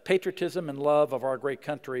that patriotism and love of our great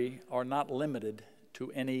country are not limited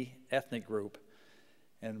to any ethnic group.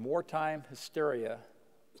 And wartime hysteria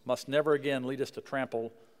must never again lead us to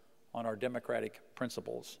trample on our democratic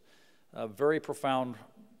principles. Very profound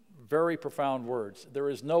words. There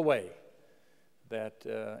is no way that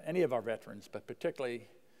any of our veterans, but particularly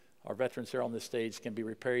our veterans here on this stage, can be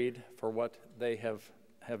repaid for what they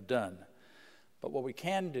have done. But what we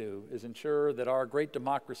can do is ensure that our great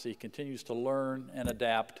democracy continues to learn and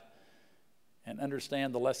adapt and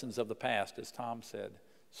understand the lessons of the past, as Tom said,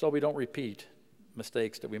 so we don't repeat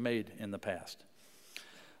mistakes that we made in the past.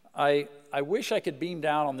 I wish I could beam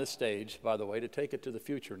down on this stage, by the way, to take it to the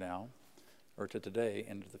future now, or to today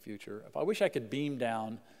into the future. I wish I could beam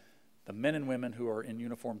down the men and women who are in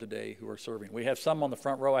uniform today who are serving. We have some on the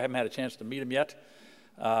front row. I haven't had a chance to meet them yet.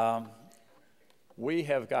 We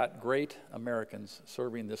have got great Americans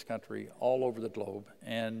serving this country all over the globe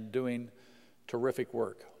and doing terrific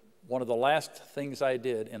work. One of the last things I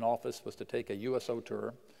did in office was to take a USO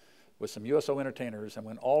tour with some USO entertainers and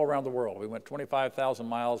went all around the world. We went 25,000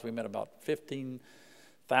 miles. We met about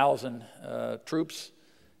 15,000 troops,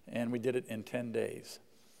 and we did it in 10 days.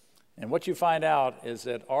 And what you find out is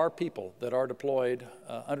that our people that are deployed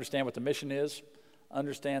understand what the mission is,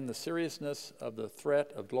 understand the seriousness of the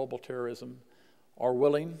threat of global terrorism, are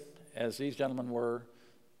willing, as these gentlemen were,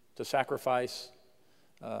 to sacrifice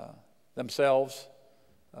themselves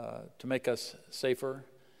to make us safer,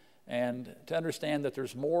 and to understand that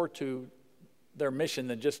there's more to their mission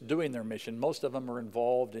than just doing their mission. Most of them are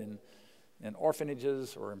involved in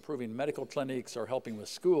orphanages or improving medical clinics or helping with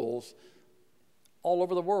schools all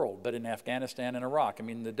over the world, but in Afghanistan and Iraq. I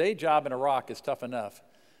mean, the day job in Iraq is tough enough,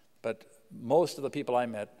 but most of the people I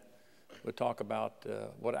met would talk about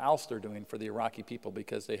what else they're doing for the Iraqi people,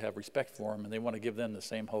 because they have respect for them and they want to give them the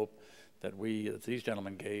same hope that these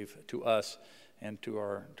gentlemen gave to us and to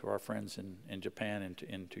our friends in Japan and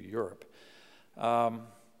into Europe. The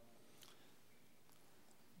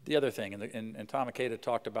other thing, and Tom Ikeda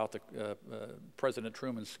talked about President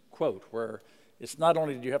Truman's quote, where it's not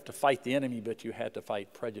only did you have to fight the enemy, but you had to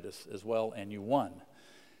fight prejudice as well, and you won.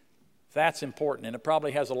 That's important, and it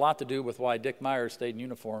probably has a lot to do with why Dick Myers stayed in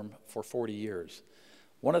uniform for 40 years.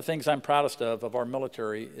 One of the things I'm proudest of our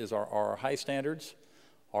military is our high standards,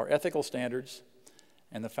 our ethical standards,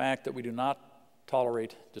 and the fact that we do not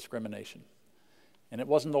tolerate discrimination. And it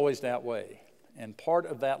wasn't always that way. And part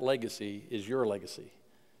of that legacy is your legacy.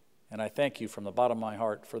 And I thank you from the bottom of my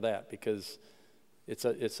heart for that, because it's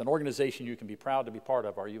an organization you can be proud to be part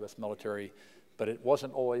of, our U.S. military, but it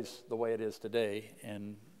wasn't always the way it is today.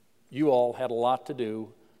 And you all had a lot to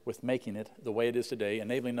do with making it the way it is today,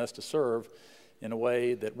 enabling us to serve in a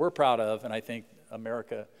way that we're proud of, and I think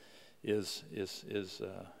America is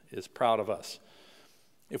proud of us.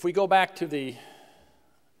 If we go back to the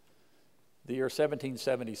year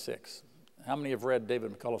 1776, how many have read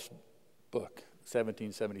David McCullough's book,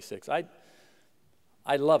 1776?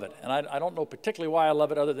 I love it, and I don't know particularly why I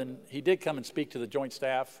love it, other than he did come and speak to the Joint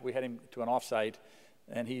Staff. We had him to an offsite,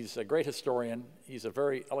 and he's a great historian. He's a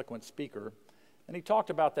very eloquent speaker, and he talked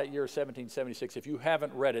about that year 1776. If you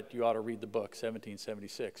haven't read it, you ought to read the book,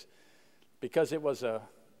 1776, because it was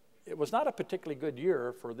not a particularly good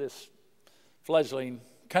year for this fledgling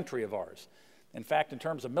country of ours. In fact, in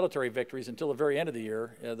terms of military victories, until the very end of the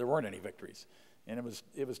year, there weren't any victories. And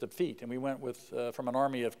it was defeat. And we went from an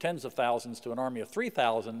army of tens of thousands to an army of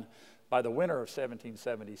 3,000 by the winter of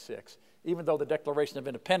 1776, even though the Declaration of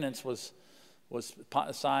Independence was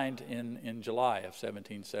signed in July of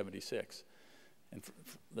 1776. And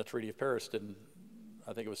the Treaty of Paris didn't,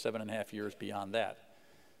 I think it was 7.5 years beyond that.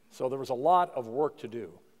 So there was a lot of work to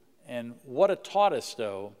do. And what it taught us,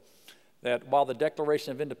 though, that while the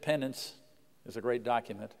Declaration of Independence is a great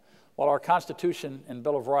document, while our Constitution and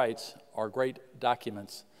Bill of Rights are great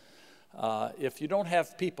documents, if you don't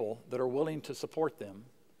have people that are willing to support them,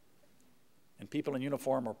 and people in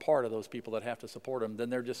uniform are part of those people that have to support them,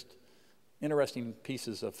 then they're just interesting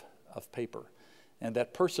pieces of paper. And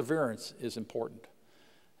that perseverance is important.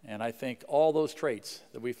 And I think all those traits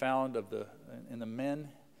that we found in the men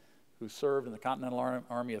who served in the Continental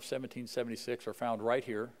Army of 1776 are found right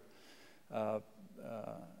here.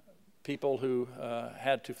 People who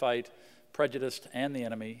had to fight prejudice and the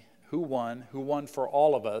enemy, who won for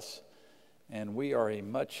all of us, and we are a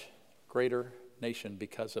much greater nation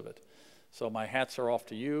because of it. So my hats are off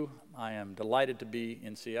to you. I am delighted to be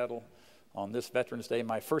in Seattle on this Veterans Day,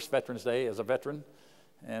 my first Veterans Day as a veteran,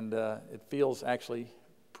 and it feels actually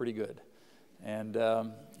pretty good. And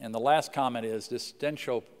the last comment is this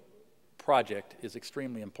DenShow project is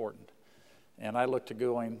extremely important. And I look to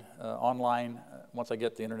going online once I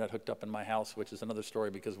get the internet hooked up in my house, which is another story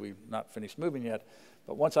because we've not finished moving yet.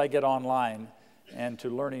 But once I get online and to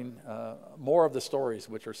learning more of the stories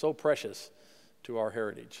which are so precious to our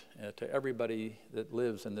heritage, to everybody that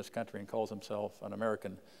lives in this country and calls himself an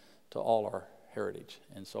American, to all our heritage.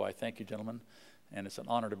 And so I thank you, gentlemen, and it's an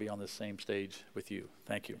honor to be on this same stage with you.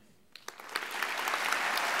 Thank you.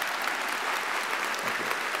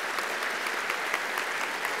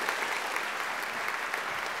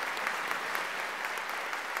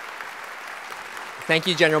 Thank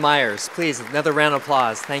you, General Myers. Please, another round of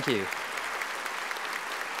applause. Thank you.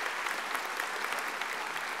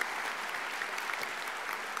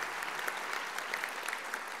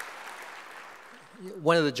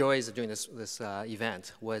 One of the joys of doing this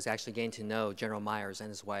event was actually getting to know General Myers and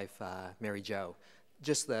his wife, Mary Jo.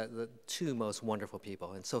 Just the two most wonderful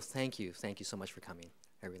people. And so thank you so much for coming.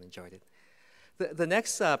 I really enjoyed it. The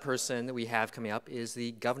next person that we have coming up is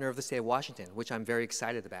the Governor of the State of Washington, which I'm very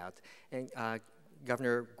excited about. And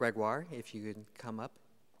Governor Gregoire, if you could come up.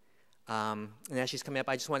 And as she's coming up,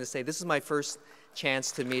 I just wanted to say this is my first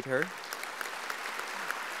chance to meet her.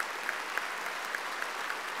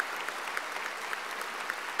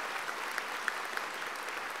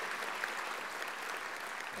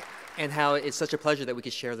 And how it's such a pleasure that we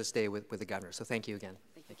could share this day with the governor. So thank you again.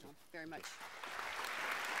 Thank you, Tom, very much.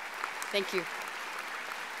 Thank you.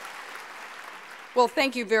 Well,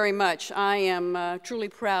 thank you very much. I am truly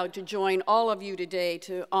proud to join all of you today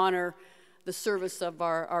to honor the service of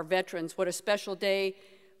our veterans. What a special day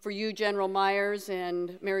for you, General Myers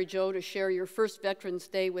and Mary Jo, to share your first Veterans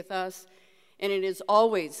Day with us. And it is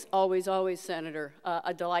always, always, always, Senator,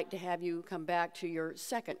 a delight to have you come back to your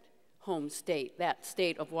second home state, that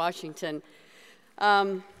state of Washington.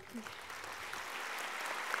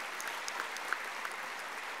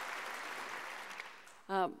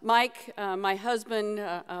 Mike, my husband,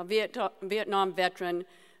 Vietnam veteran,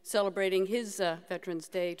 celebrating his Veterans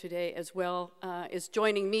Day today as well, is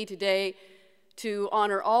joining me today to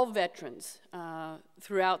honor all veterans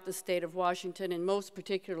throughout the state of Washington, and most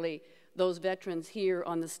particularly those veterans here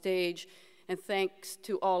on the stage. And thanks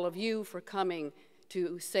to all of you for coming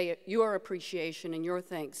to say your appreciation and your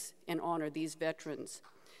thanks and honor these veterans.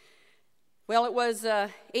 Well, it was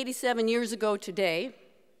 87 years ago today,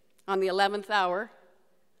 on the 11th hour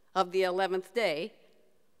of the 11th day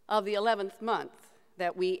of the 11th month,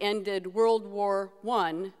 that we ended World War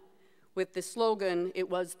I with the slogan, "It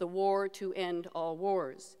was the war to end all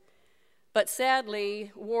wars." But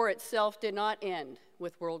sadly, war itself did not end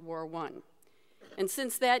with World War I. And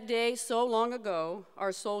since that day, so long ago,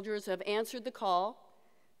 our soldiers have answered the call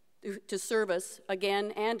to service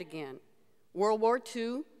again and again. World War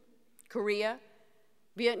II, Korea,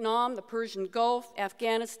 Vietnam, the Persian Gulf,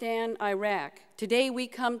 Afghanistan, Iraq. Today we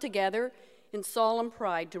come together in solemn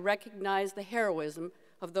pride to recognize the heroism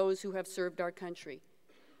of those who have served our country.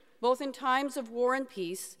 Both in times of war and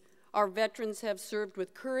peace, our veterans have served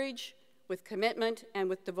with courage, with commitment, and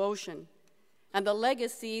with devotion. And the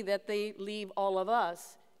legacy that they leave all of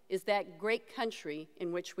us is that great country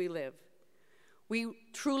in which we live. We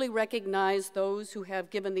truly recognize those who have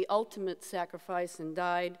given the ultimate sacrifice and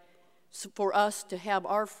died for us to have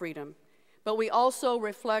our freedom. But we also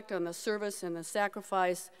reflect on the service and the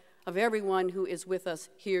sacrifice of everyone who is with us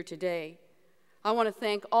here today. I want to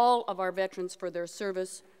thank all of our veterans for their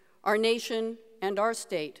service. Our nation and our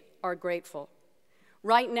state are grateful.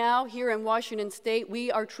 Right now, here in Washington State,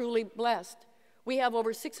 we are truly blessed. We have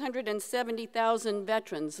over 670,000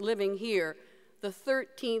 veterans living here, the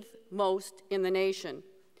 13th most in the nation.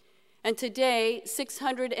 And today,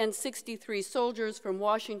 663 soldiers from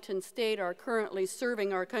Washington State are currently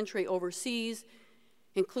serving our country overseas,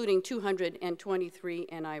 including 223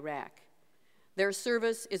 in Iraq. Their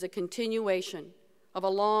service is a continuation of a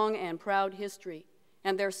long and proud history,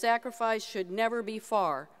 and their sacrifice should never be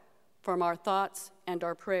far from our thoughts and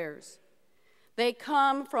our prayers. They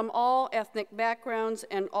come from all ethnic backgrounds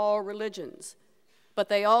and all religions, but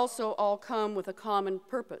they also all come with a common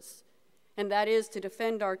purpose, and that is to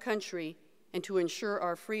defend our country and to ensure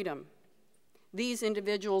our freedom. These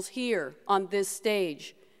individuals here on this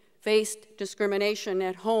stage faced discrimination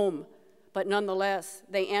at home, but nonetheless,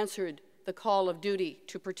 they answered the call of duty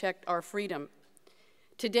to protect our freedom.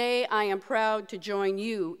 Today, I am proud to join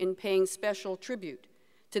you in paying special tribute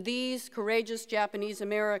to these courageous Japanese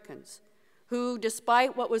Americans who,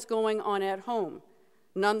 despite what was going on at home,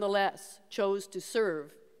 nonetheless chose to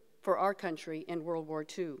serve for our country in World War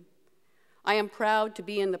II. I am proud to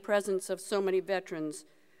be in the presence of so many veterans,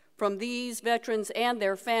 from these veterans and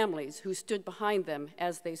their families who stood behind them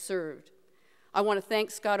as they served. I want to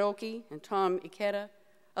thank Scott Oakey and Tom Ikeda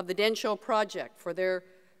of the Densho Project for their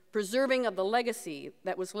preserving of the legacy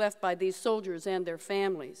that was left by these soldiers and their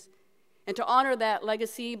families, and to honor that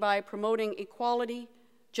legacy by promoting equality,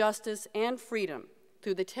 justice, and freedom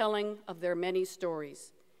through the telling of their many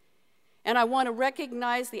stories. And I want to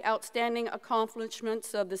recognize the outstanding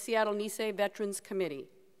accomplishments of the Seattle Nisei Veterans Committee.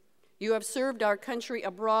 You have served our country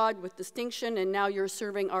abroad with distinction, and now you're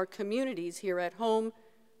serving our communities here at home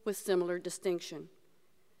with similar distinction.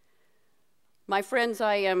 My friends,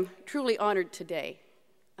 I am truly honored today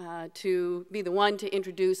to be the one to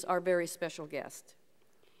introduce our very special guest.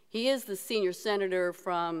 He is the senior senator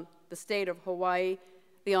from the state of Hawaii,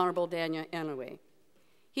 the Honorable Daniel Inouye.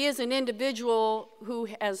 He is an individual who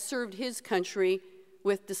has served his country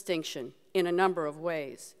with distinction in a number of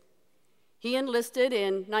ways. He enlisted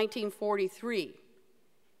in 1943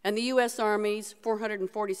 in the U.S. Army's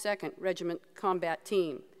 442nd Regiment Combat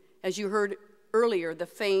Team, as you heard earlier, the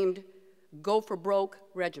famed Go for Broke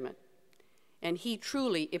Regiment, and he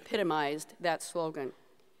truly epitomized that slogan.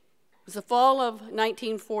 It was the fall of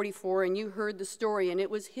 1944, and you heard the story, and it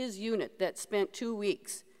was his unit that spent 2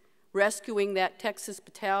 weeks rescuing that Texas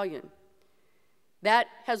battalion. That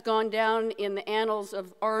has gone down in the annals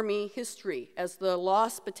of Army history as the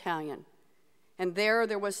Lost Battalion, and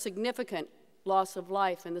there was significant loss of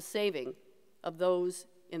life and the saving of those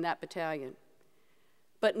in that battalion.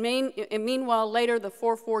 But meanwhile, later, the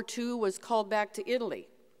 442 was called back to Italy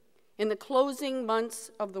in the closing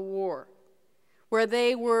months of the war, where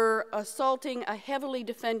they were assaulting a heavily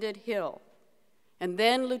defended hill. And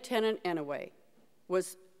then Lieutenant Inouye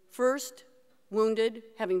was first wounded,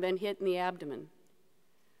 having been hit in the abdomen.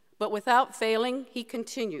 But without failing, he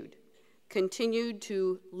continued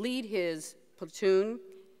to lead his platoon,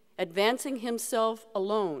 advancing himself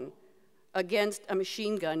alone against a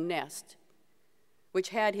machine gun nest, which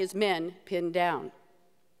had his men pinned down.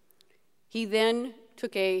 He then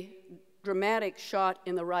took a dramatic shot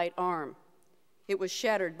in the right arm. It was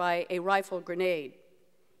shattered by a rifle grenade.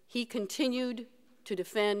 He continued to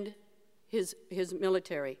defend his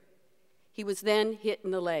military. He was then hit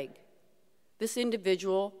in the leg. This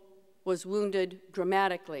individual was wounded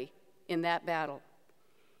dramatically in that battle.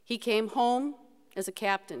 He came home as a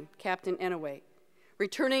captain, Captain Inouye,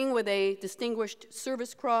 returning with a Distinguished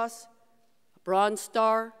Service Cross, a Bronze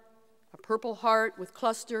Star, a Purple Heart with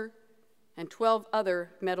cluster, and 12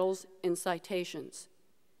 other medals and citations.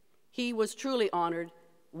 He was truly honored.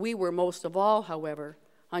 We were most of all, however,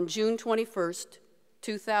 on June 21st,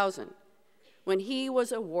 2000, when he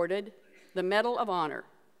was awarded the Medal of Honor,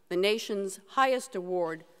 the nation's highest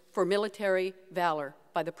award for military valor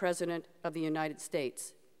by the President of the United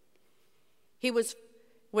States.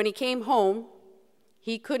 When he came home,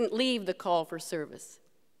 he couldn't leave the call for service.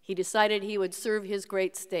 He decided he would serve his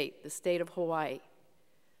great state, the state of Hawaii.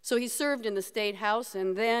 So he served in the State House,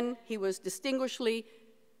 and then he was distinguishedly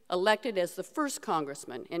elected as the first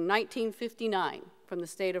congressman in 1959 from the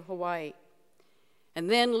state of Hawaii. And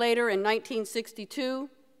then later in 1962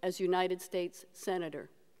 as United States Senator.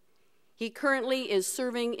 He currently is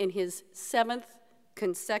serving in his 7th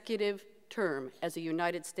consecutive term as a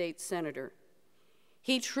United States Senator.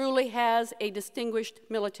 He truly has a distinguished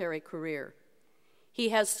military career. He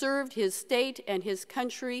has served his state and his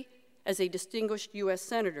country as a distinguished U.S.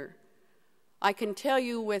 Senator. I can tell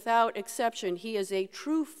you without exception, he is a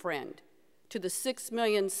true friend to the 6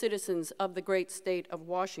 million citizens of the great state of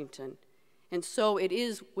Washington. And so it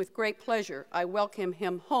is with great pleasure I welcome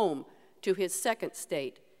him home to his second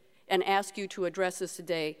state and ask you to address us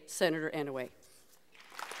today, Senator Inouye.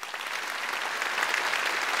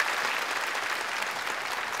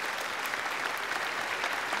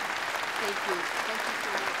 Thank you. Thank you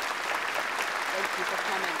so much. Thank you for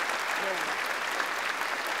coming. Very much.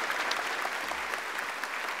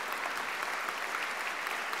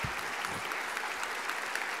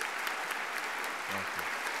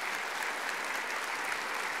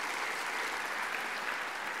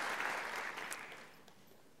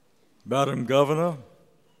 Madam Governor,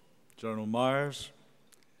 General Myers,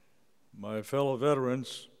 my fellow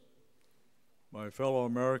veterans, my fellow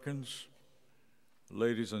Americans,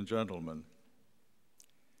 ladies and gentlemen.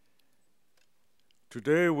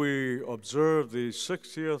 Today we observe the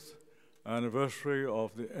 60th anniversary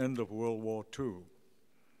of the end of World War II.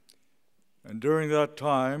 And during that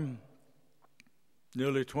time,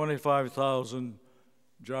 nearly 25,000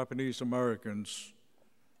 Japanese Americans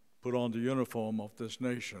put on the uniform of this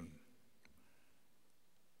nation.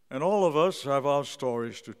 And all of us have our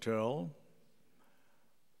stories to tell.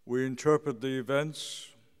 We interpret the events,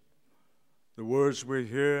 the words we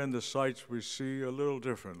hear, and the sights we see a little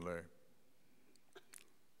differently.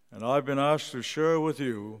 And I've been asked to share with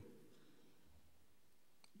you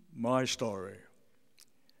my story.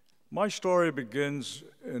 My story begins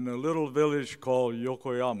in a little village called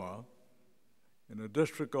Yokoyama in the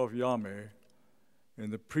district of Yame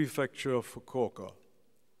in the prefecture of Fukuoka.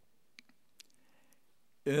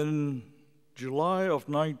 In July of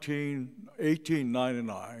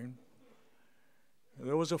 1899,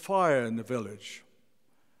 there was a fire in the village.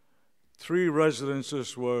 3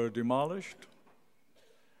 residences were demolished,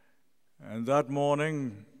 and that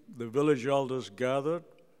morning the village elders gathered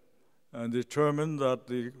and determined that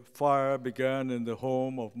the fire began in the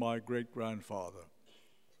home of my great-grandfather.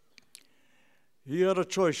 He had a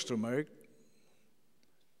choice to make.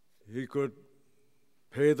 He could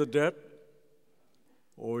pay the debt,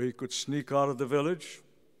 or he could sneak out of the village,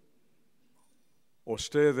 or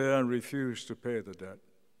stay there and refuse to pay the debt.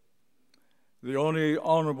 The only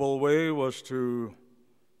honorable way was to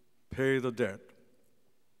pay the debt.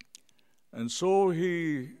 And so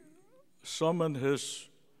he summoned his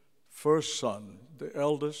first son, the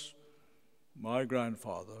eldest, my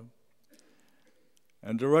grandfather,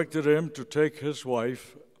 and directed him to take his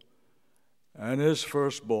wife and his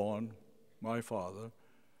firstborn, my father,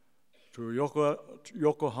 to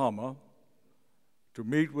Yokohama to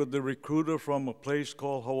meet with the recruiter from a place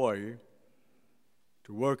called Hawaii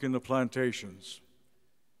to work in the plantations.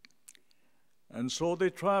 And so they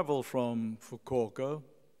traveled from Fukuoka,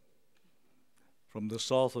 from the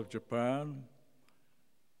south of Japan,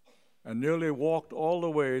 and nearly walked all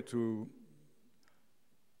the way to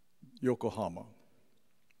Yokohama.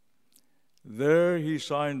 There he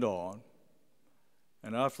signed on,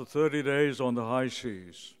 and after 30 days on the high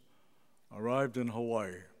seas, arrived in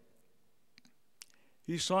Hawaii.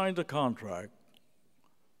 He signed a contract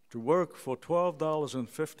to work for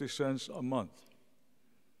 $12.50 a month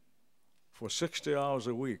for 60 hours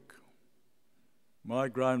a week. My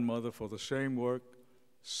grandmother, for the same work,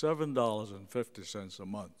 $7.50 a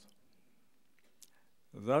month.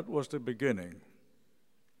 That was the beginning.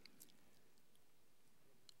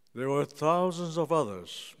 There were thousands of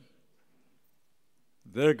others,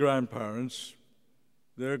 their grandparents,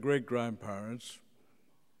 their great-grandparents,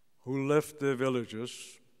 who left their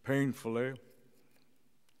villages painfully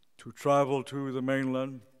to travel to the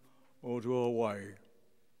mainland or to Hawaii.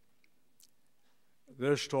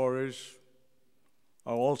 Their stories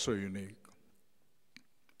are also unique.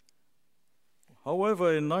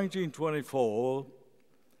 However, in 1924,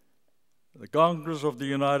 the Congress of the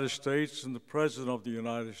United States and the President of the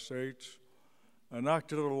United States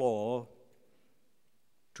enacted a law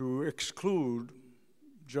to exclude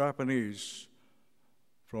Japanese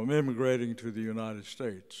from immigrating to the United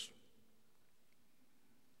States.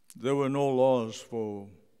 There were no laws for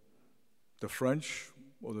the French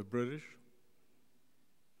or the British,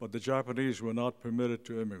 but the Japanese were not permitted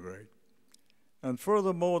to immigrate. And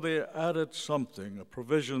furthermore, they added something, a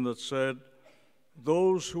provision that said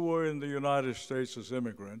those who were in the United States as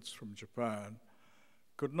immigrants from Japan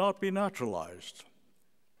could not be naturalized.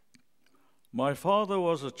 My father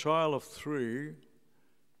was a child of 3,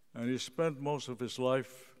 and he spent most of his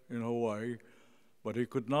life in Hawaii, but he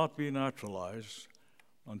could not be naturalized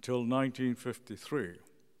until 1953.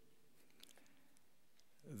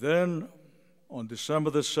 Then, on December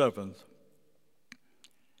the 7th,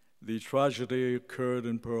 the tragedy occurred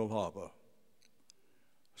in Pearl Harbor.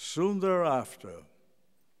 Soon thereafter,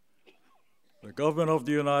 the government of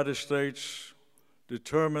the United States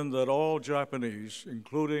determined that all Japanese,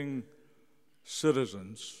 including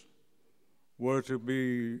citizens, were to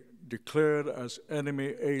be declared as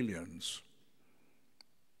enemy aliens.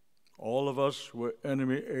 All of us were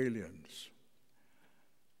enemy aliens.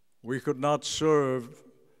 We could not serve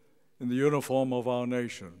in the uniform of our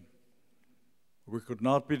nation. We could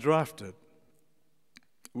not be drafted.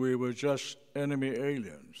 We were just enemy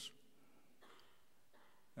aliens.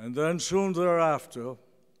 And then soon thereafter,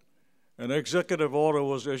 an executive order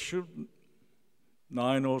was issued,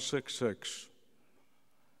 9066,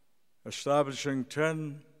 establishing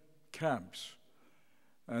 10 camps.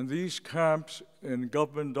 And these camps in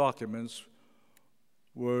government documents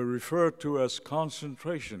were referred to as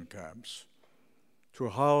concentration camps to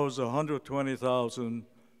house 120,000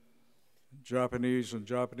 Japanese and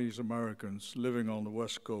Japanese Americans living on the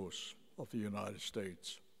West Coast of the United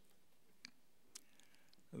States.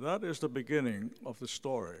 That is the beginning of the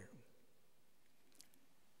story.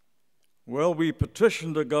 Well, we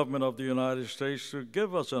petitioned the government of the United States to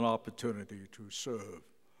give us an opportunity to serve.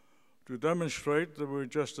 to demonstrate that we're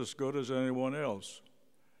just as good as anyone else.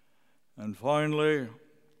 And finally,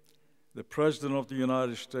 the President of the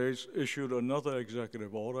United States issued another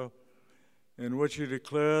executive order in which he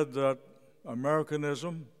declared that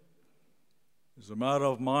Americanism is a matter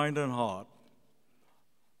of mind and heart.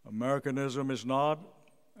 Americanism is not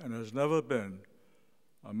and has never been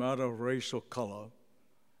a matter of race or color,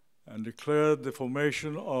 and declared the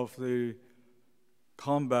formation of the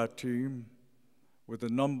combat team with the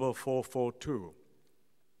number 442.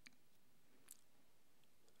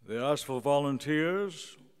 They asked for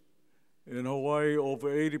volunteers. In Hawaii, over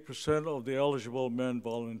 80% of the eligible men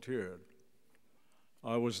volunteered.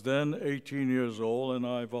 I was then 18 years old, and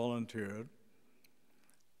I volunteered,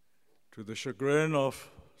 to the chagrin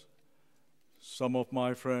of some of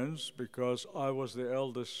my friends, because I was the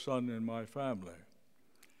eldest son in my family.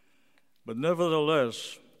 But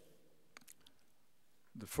nevertheless,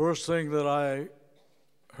 the first thing that I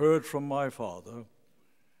heard from my father,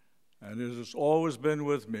 and it has always been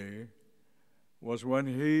with me, was when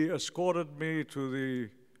he escorted me to the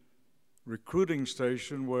recruiting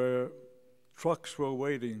station where trucks were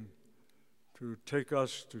waiting to take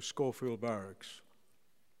us to Schofield Barracks.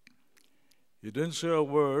 He didn't say a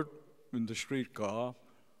word in the streetcar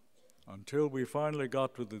until we finally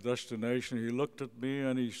got to the destination. He looked at me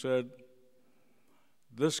and he said,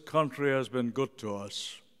 "This country has been good to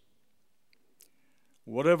us.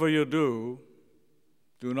 Whatever you do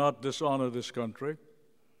not dishonor this country,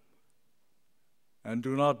 and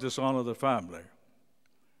do not dishonor the family.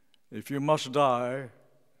 If you must die,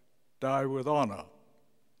 die with honor."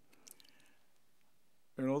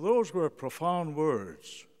 You know, those were profound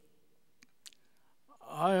words.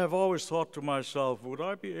 I have always thought to myself, would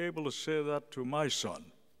I be able to say that to my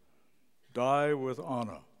son? Die with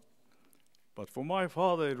honor. But for my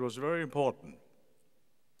father, it was very important.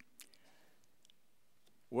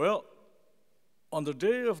 Well, on the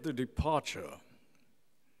day of the departure,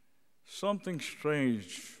 something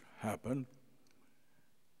strange happened.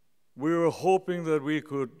 We were hoping that we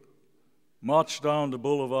could march down the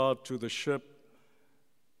boulevard to the ship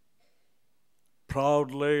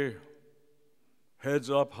proudly,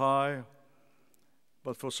 heads up high,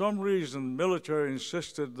 but for some reason, the military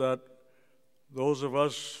insisted that those of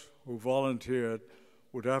us who volunteered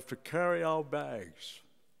would have to carry our bags.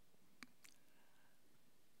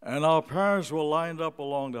 And our parents were lined up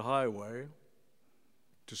along the highway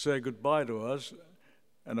to say goodbye to us,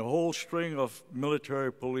 and a whole string of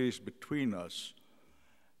military police between us.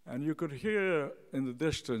 And you could hear in the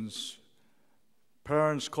distance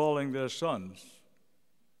parents calling their sons,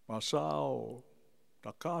 Masao,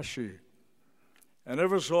 Takashi. And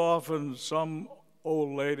ever so often, some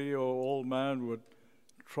old lady or old man would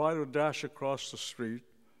try to dash across the street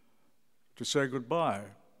to say goodbye.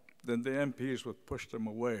 Then the MPs would push them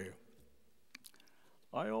away.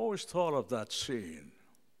 I always thought of that scene.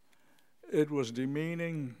 It was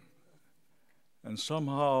demeaning and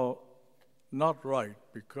somehow not right,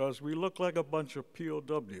 because we looked like a bunch of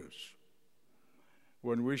POWs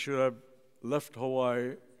when we should have left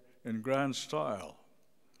Hawaii in grand style,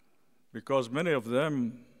 because many of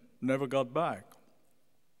them never got back.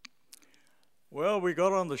 Well, we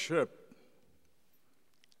got on the ship,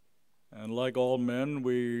 and like all men,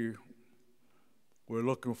 we were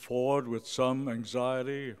looking forward with some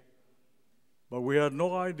anxiety, but we had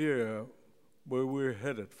no idea where we were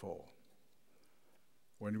headed for.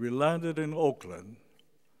 When we landed in Oakland,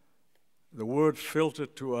 the word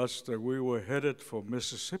filtered to us that we were headed for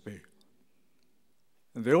Mississippi.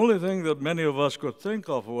 And the only thing that many of us could think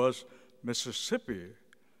of was Mississippi.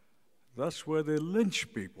 That's where they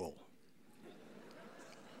lynch people.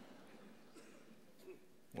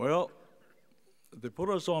 Well, they put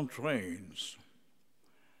us on trains,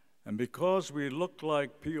 and because we looked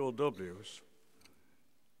like POWs,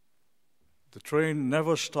 the train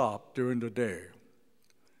never stopped during the day.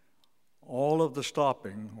 All of the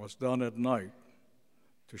stopping was done at night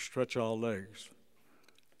to stretch our legs.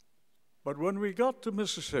 But when we got to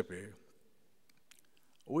Mississippi,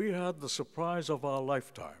 we had the surprise of our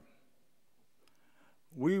lifetime.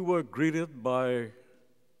 We were greeted by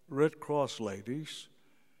Red Cross ladies,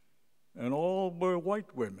 and all were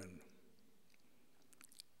white women.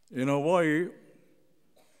 In Hawaii,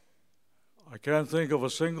 I can't think of a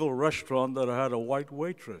single restaurant that had a white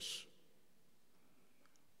waitress.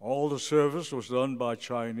 All the service was done by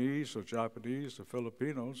Chinese or Japanese or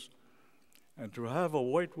Filipinos, and to have a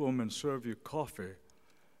white woman serve you coffee,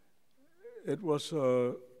 it was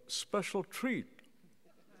a special treat.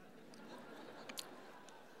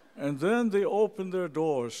 And then they opened their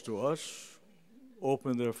doors to us,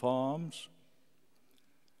 opened their farms.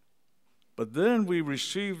 But then we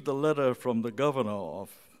received a letter from the governor of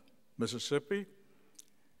Mississippi,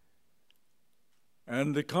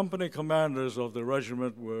 and the company commanders of the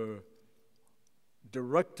regiment were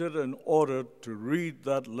directed and ordered to read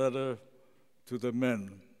that letter to the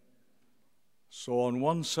men. So on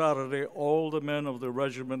one Saturday, all the men of the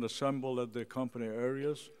regiment assembled at their company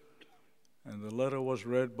areas, and the letter was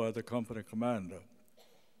read by the company commander.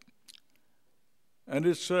 And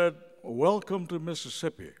it said, "Welcome to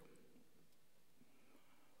Mississippi.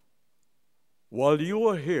 While you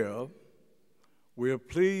are here, we are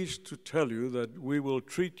pleased to tell you that we will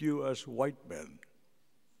treat you as white men.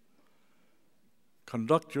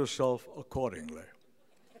 Conduct yourself accordingly."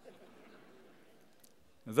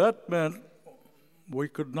 That meant we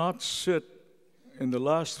could not sit in the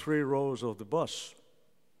last 3 rows of the bus.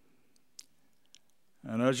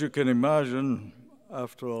 And as you can imagine,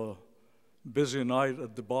 after a busy night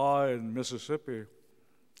at the bar in Mississippi,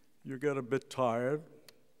 you get a bit tired.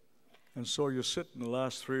 And so you sit in the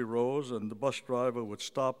last 3 rows, and the bus driver would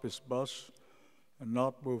stop his bus and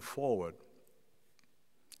not move forward.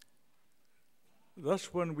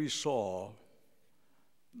 That's when we saw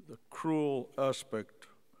the cruel aspect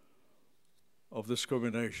of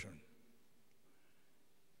discrimination.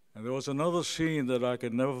 And there was another scene that I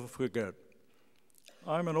can never forget.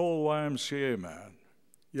 I'm an old YMCA man,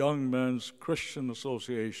 Young Men's Christian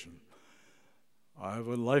Association. I have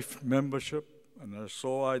a life membership, and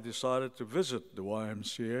so I decided to visit the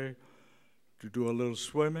YMCA to do a little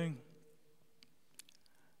swimming.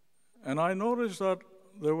 And I noticed that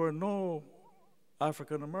there were no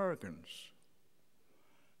African Americans.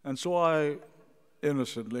 And so I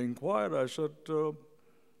innocently inquired. I said,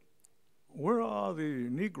 "Where are the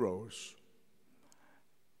Negroes?"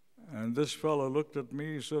 And this fellow looked at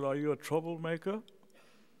me and said, "Are you a troublemaker?"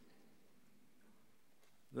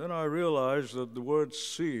 Then I realized that the word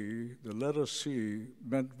C, the letter C,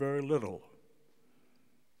 meant very little.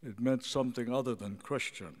 It meant something other than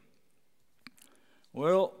Christian.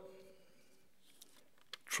 Well,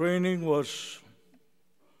 training was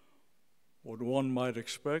what one might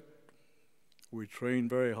expect. We trained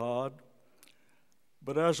very hard.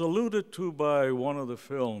 But as alluded to by one of the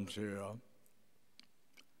films here,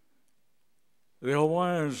 the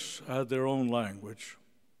Hawaiians had their own language,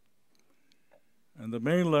 and the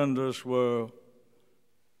mainlanders were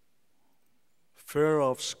fair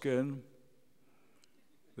of skin.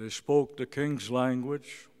 They spoke the king's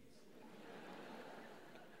language,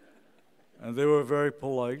 and they were very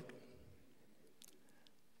polite.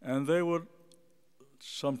 And they would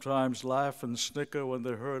sometimes laugh and snicker when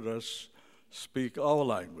they heard us speak our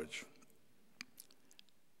language.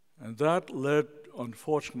 And that led,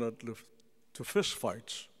 unfortunately, to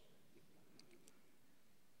fistfights.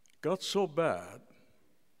 It got so bad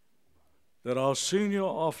that our senior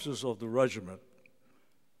officers of the regiment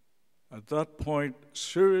at that point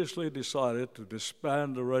seriously decided to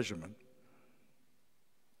disband the regiment.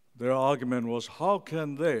 Their argument was, how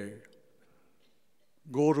can they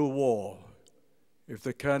go to war if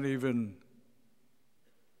they can't even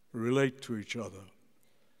relate to each other?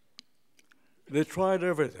 They tried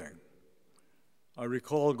everything. I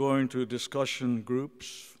recall going to discussion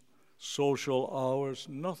groups, social hours,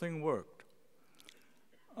 nothing worked.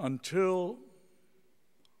 Until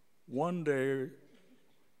one day,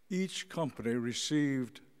 each company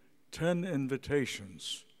received 10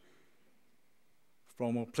 invitations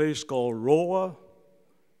from a place called Roa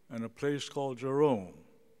and a place called Jerome.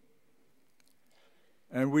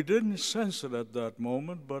 And we didn't sense it at that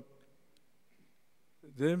moment, but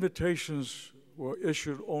the invitations were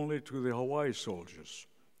issued only to the Hawaii soldiers.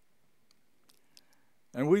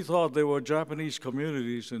 And we thought there were Japanese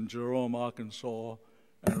communities in Jerome, Arkansas,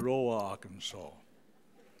 and Roa, Arkansas.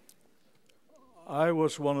 I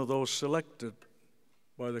was one of those selected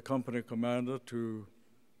by the company commander to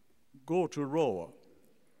go to Roa.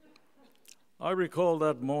 I recall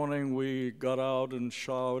that morning we got out and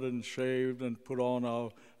showered and shaved and put on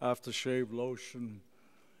our aftershave lotion,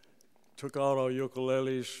 took out our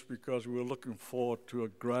ukuleles because we were looking forward to a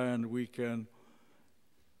grand weekend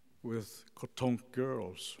with Kotonk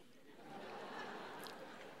girls.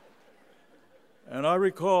 And I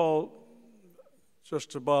recall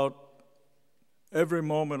just about every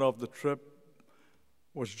moment of the trip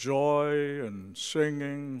was joy and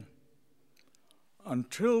singing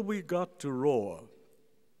until we got to Roa.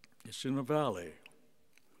 It's in a valley.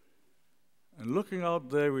 And looking out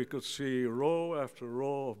there, we could see row after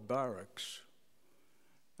row of barracks.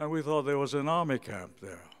 And we thought there was an army camp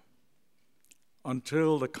there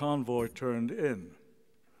until the convoy turned in.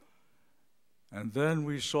 And then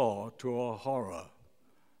we saw, to our horror,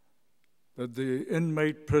 that the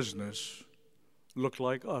inmate prisoners looked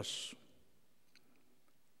like us.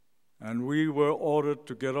 And we were ordered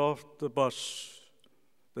to get off the bus,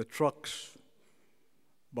 the trucks,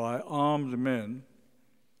 by armed men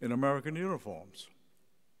in American uniforms.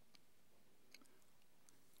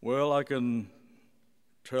 Well, I can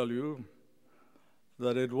tell you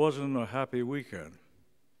that it wasn't a happy weekend.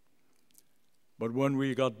 But when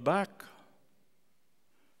we got back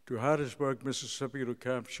to Hattiesburg, Mississippi, to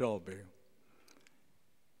Camp Shelby,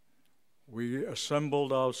 we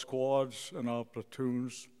assembled our squads and our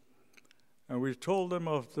platoons, and we told them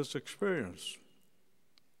of this experience.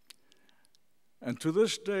 And to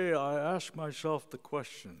this day, I ask myself the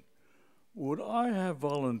question, would I have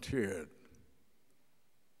volunteered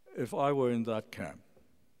if I were in that camp?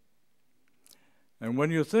 And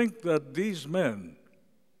when you think that these men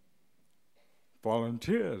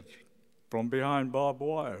volunteered from behind barbed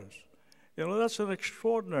wires, you know, that's an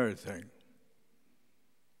extraordinary thing.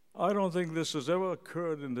 I don't think this has ever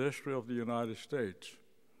occurred in the history of the United States.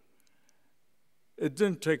 It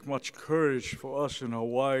didn't take much courage for us in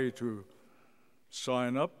Hawaii to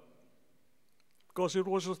sign up, because it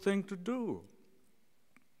was a thing to do.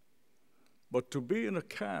 But to be in a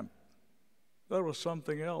camp, that was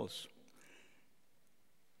something else.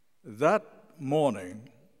 That morning,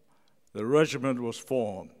 the regiment was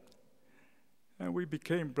formed, and we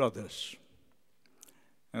became brothers.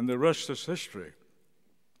 And the rest is history.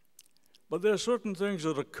 But there are certain things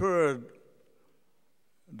that occurred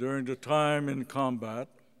during the time in combat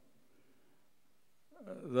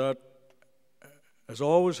that has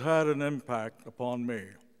always had an impact upon me.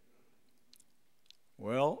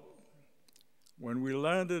 Well, when we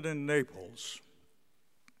landed in Naples,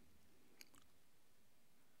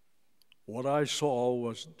 what I saw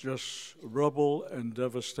was just rubble and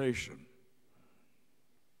devastation.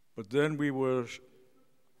 But then we were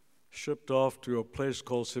shipped off to a place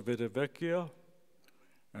called Civitavecchia,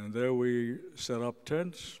 and there we set up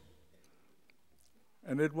tents.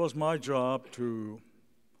 And it was my job to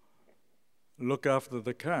look after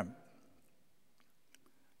the camp.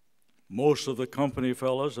 Most of the company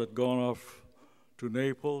fellows had gone off to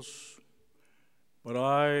Naples, but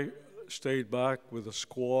I stayed back with a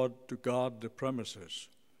squad to guard the premises.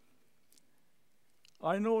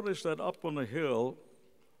 I noticed that up on the hill,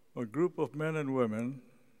 a group of men and women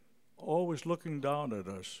always looking down at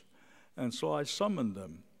us. And so I summoned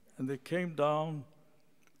them, and they came down,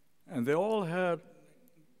 and they all had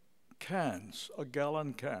cans, a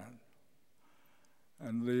gallon can.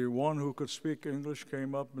 And the one who could speak English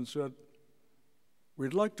came up and said,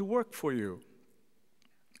 "We'd like to work for you.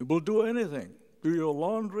 We'll do anything. Do your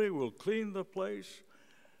laundry, we'll clean the place."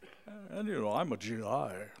 And you know, I'm a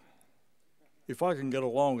GI. If I can get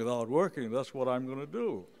along without working, that's what I'm going to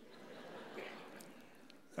do.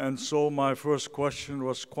 And so my first question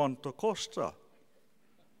was, "Quanto costa?"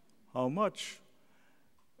 How much?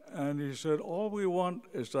 And he said, "All we want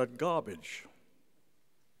is that garbage."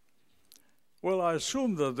 Well, I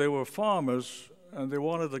assumed that they were farmers and they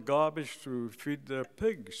wanted the garbage to feed their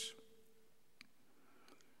pigs.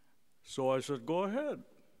 So I said, "Go ahead."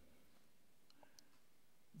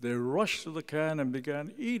 They rushed to the can and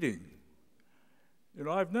began eating. You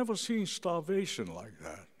know, I've never seen starvation like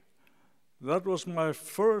that. That was my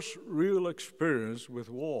first real experience with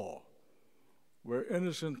war, where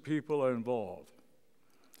innocent people are involved.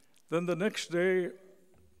 Then the next day,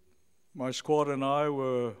 my squad and I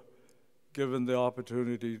were given the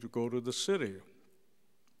opportunity to go to the city.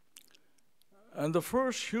 And the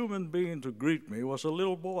first human being to greet me was a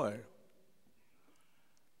little boy.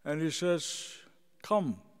 And he says,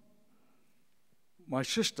 "Come, my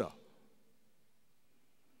sister."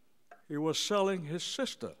 He was selling his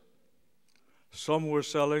sister. Some were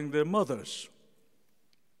selling their mothers.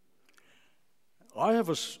 I have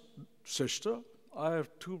a sister, I have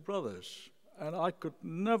two brothers, and I could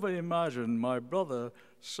never imagine my brother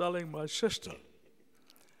selling my sister.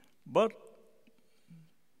 But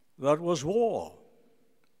that was war.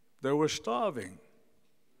 They were starving.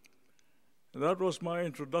 That was my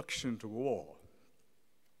introduction to war.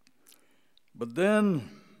 But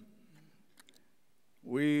then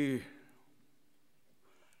we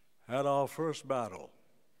had our first battle.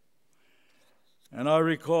 And I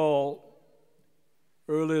recall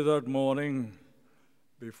early that morning,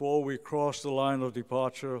 before we crossed the line of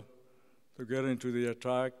departure to get into the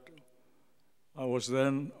attack, I was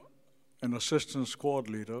then an assistant squad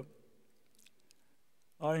leader.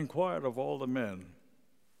 I inquired of all the men,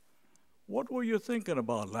 "What were you thinking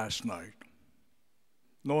about last night?"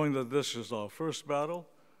 Knowing that this is our first battle,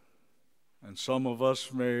 and some of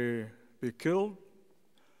us may be killed,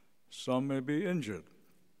 some may be injured.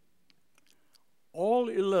 all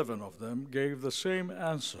 11 of them gave the same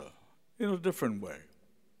answer in a different way.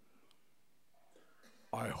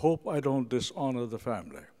 I hope I don't dishonor the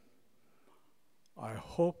family. I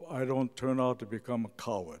hope I don't turn out to become a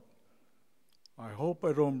coward. I hope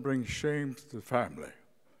I don't bring shame to the family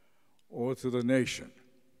or to the nation.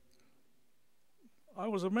 I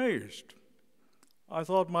was amazed. I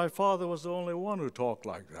thought my father was the only one who talked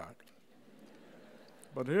like that.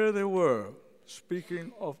 But here they were,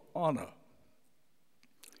 speaking of honor.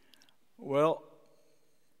 Well,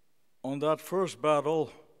 on that first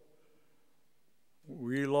battle,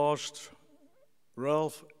 we lost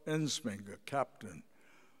Ralph Ensminger, captain,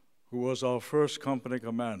 who was our first company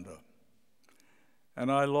commander.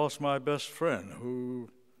 And I lost my best friend, who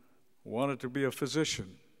wanted to be a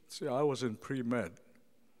physician. See, I was in pre-med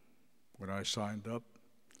when I signed up.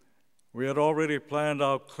 We had already planned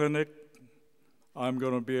our clinic. I'm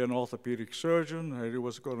going to be an orthopedic surgeon, and he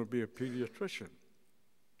was going to be a pediatrician.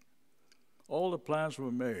 All the plans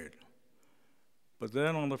were made. But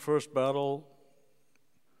then on the first battle,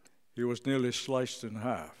 he was nearly sliced in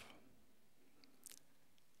half.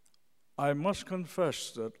 I must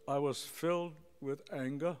confess that I was filled with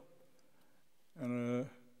anger and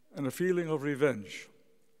a feeling of revenge.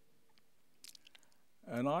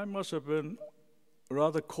 And I must have been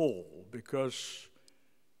rather cold, because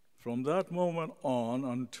from that moment on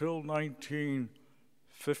until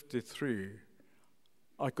 1953,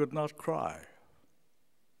 I could not cry.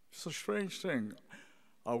 It's a strange thing.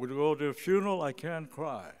 I would go to a funeral, I can't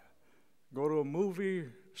cry. Go to a movie,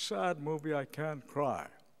 sad movie, I can't cry.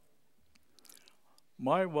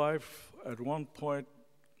 My wife at one point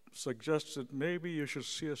suggested maybe you should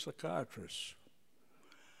see a psychiatrist.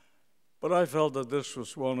 But I felt that this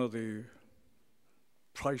was one of the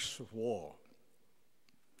price of war.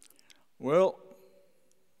 Well,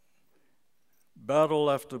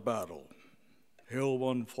 battle after battle, Hill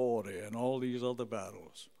 140 and all these other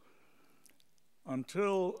battles,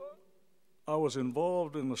 until I was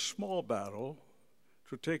involved in a small battle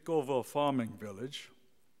to take over a farming village.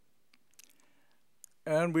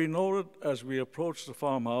 And we noted as we approached the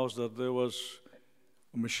farmhouse that there was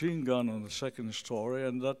a machine gun on the second story,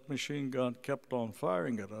 and that machine gun kept on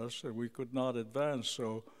firing at us, and we could not advance.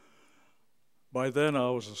 So by then I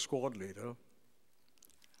was a squad leader.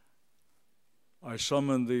 I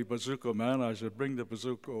summoned the bazooka man. I said, bring the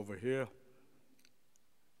bazooka over here.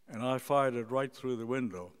 And I fired it right through the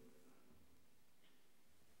window.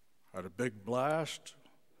 Had a big blast,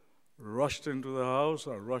 rushed into the house.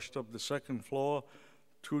 I rushed up the second floor.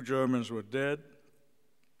 2 Germans were dead,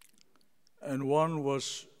 and one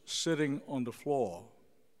was sitting on the floor.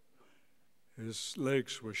 His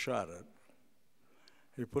legs were shattered.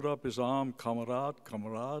 He put up his arm, "Kamerad,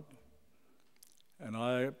 Kamerad," and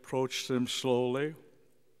I approached him slowly,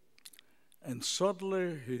 and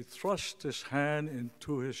suddenly he thrust his hand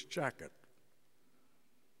into his jacket.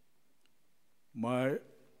 My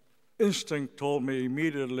instinct told me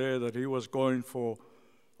immediately that he was going for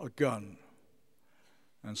a gun.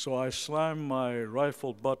 And so I slammed my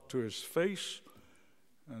rifle butt to his face,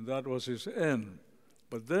 and that was his end.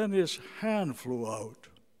 But then his hand flew out,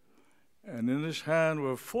 and in his hand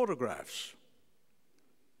were photographs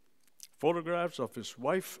of his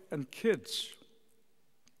wife and kids.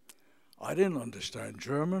 I didn't understand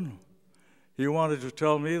German. He wanted to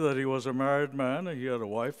tell me that he was a married man and he had a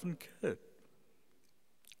wife and kid.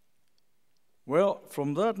 Well,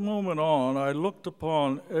 from that moment on, I looked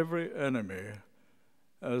upon every enemy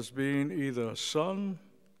as being either a son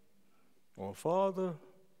or a father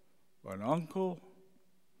or an uncle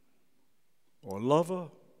or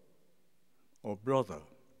lover or brother.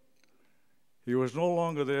 He was no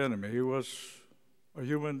longer the enemy. He was a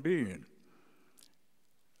human being.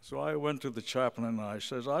 So I went to the chaplain and I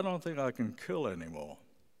says, I don't think I can kill anymore.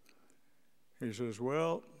 He says,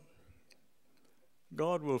 well,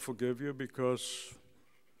 God will forgive you because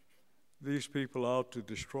these people are out to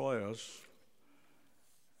destroy us,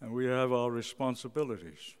 and we have our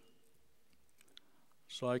responsibilities.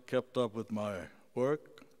 So I kept up with my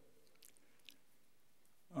work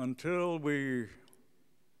until we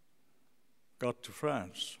got to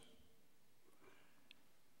France.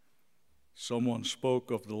 Someone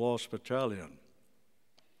spoke of the Lost Battalion.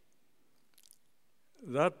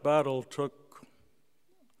 That battle took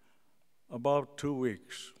about 2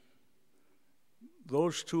 weeks.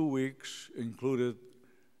 Those 2 weeks included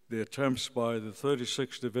the attempts by the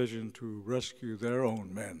 36th Division to rescue their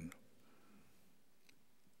own men.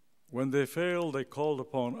 When they failed, they called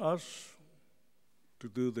upon us to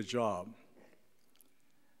do the job.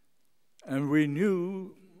 And we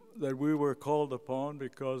knew that we were called upon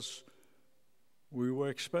because we were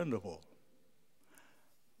expendable.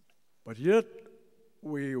 But yet,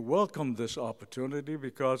 we welcomed this opportunity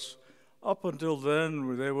because up until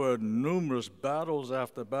then, there were numerous battles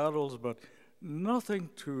after battles, but nothing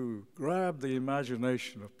to grab the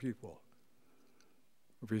imagination of people.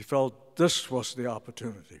 We felt this was the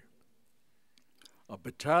opportunity. A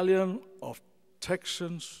battalion of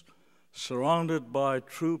Texans surrounded by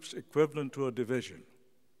troops equivalent to a division.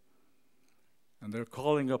 And they're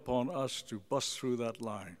calling upon us to bust through that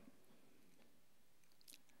line.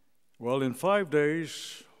 Well, in 5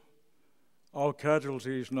 days, our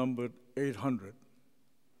casualties numbered 800,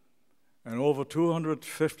 and over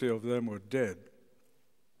 250 of them were dead.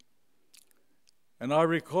 And I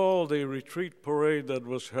recall the retreat parade that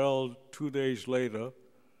was held 2 days later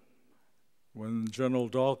when General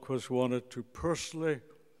Dahlquist wanted to personally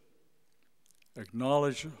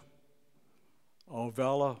acknowledge our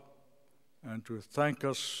valor and to thank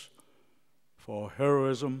us for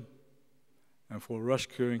heroism and for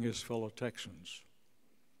rescuing his fellow Texans.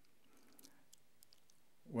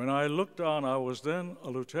 When I looked down, I was then a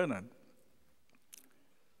lieutenant.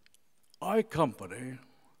 Our company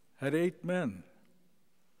had 8 men.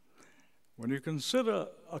 When you consider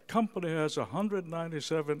a company has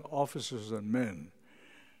 197 officers and men,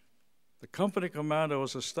 the company commander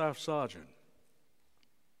was a staff sergeant.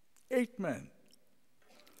 8 men.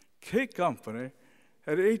 K Company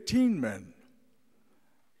had 18 men,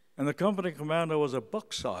 and the company commander was a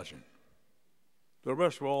buck sergeant. The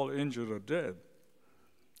rest were all injured or dead.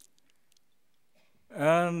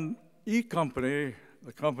 And E Company,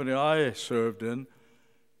 the company I served in,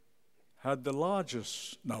 had the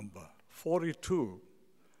largest number, 42.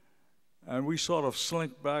 And we sort of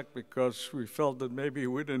slink back because we felt that maybe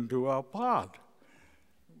we didn't do our part.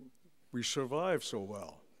 We survived so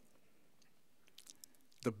well.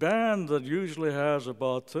 The band that usually has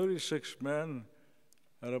about 36 men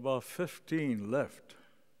had about 15 left.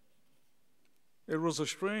 It was a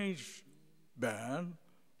strange band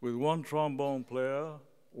with 1 trombone player,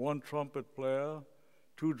 1 trumpet player,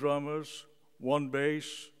 2 drummers, 1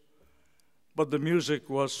 bass, but the music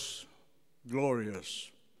was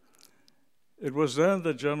glorious. It was then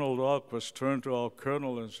that General Dahlquist turned to our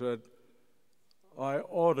colonel and said, "I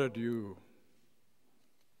ordered you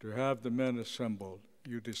to have the men assembled.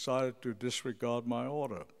 You decided to disregard my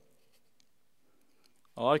order."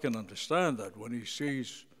 I can understand that when he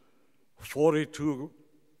sees 42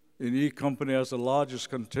 in E Company as the largest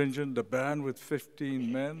contingent, the band with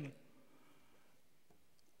 15 men.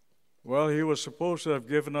 Well, he was supposed to have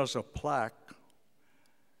given us a plaque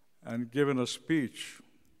and given a speech.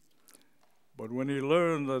 But when he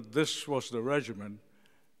learned that this was the regiment,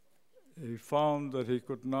 he found that he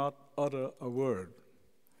could not utter a word.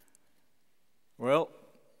 Well,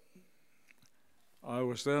 I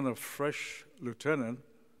was then a fresh lieutenant,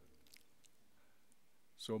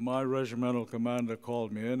 so my regimental commander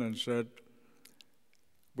called me in and said,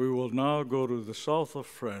 "We will now go to the south of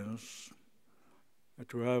France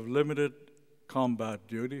to have limited combat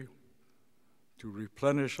duty, to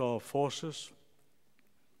replenish our forces,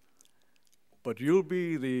 but you'll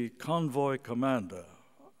be the convoy commander."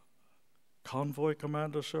 "Convoy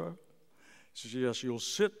commander, sir?" He says, "Yes, you'll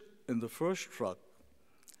sit in the first truck,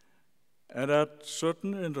 and at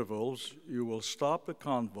certain intervals, you will stop the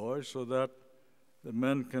convoy so that the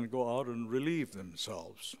men can go out and relieve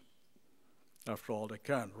themselves. After all, they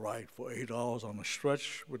can't ride for 8 hours on a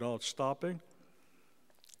stretch without stopping."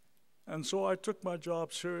 And so I took my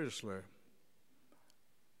job seriously.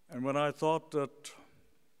 And when I thought that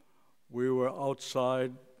we were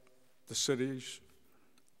outside the cities,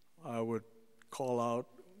 I would call out,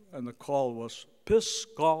 and the call was, "Piss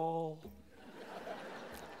call."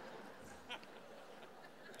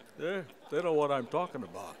 Yeah, they know what I'm talking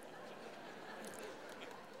about.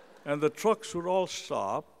 And the trucks would all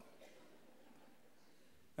stop,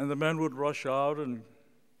 and the men would rush out and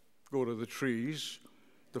go to the trees,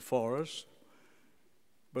 the forest.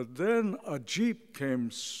 But then a Jeep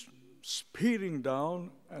came speeding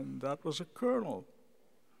down, and that was a colonel.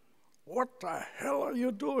 "What the hell are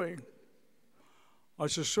you doing?" I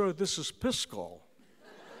said, "Sir, this is piss call."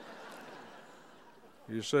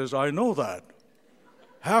 He says, "I know that.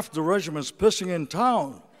 Half the regiment's pissing in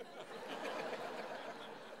town."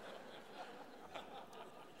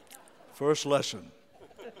 First lesson.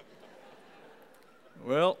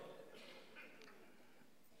 Well,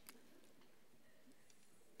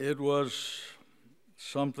 it was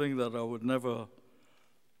something that I would never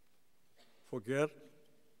forget.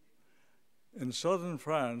 In southern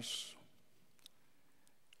France,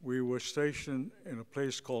 we were stationed in a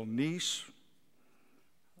place called Nice,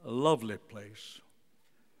 a lovely place,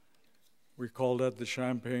 We called that the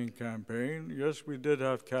Champagne Campaign. Yes, we did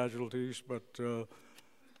have casualties, but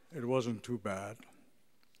it wasn't too bad.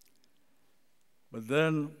 But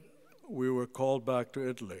then we were called back to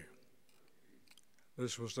Italy.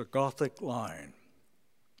 This was the Gothic Line.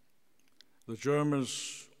 The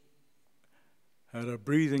Germans had a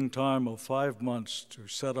breathing time of 5 months to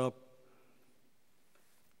set up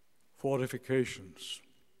fortifications.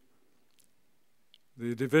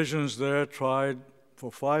 The divisions there tried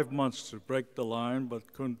for 5 months to break the line,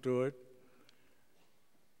 but couldn't do it.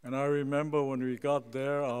 And I remember when we got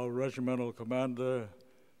there, our regimental commander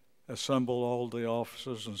assembled all the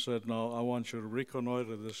officers and said, "Now, I want you to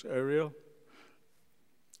reconnoiter this area,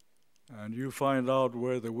 and you find out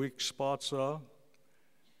where the weak spots are,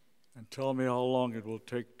 and tell me how long it will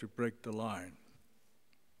take to break the line."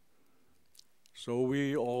 So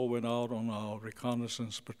we all went out on our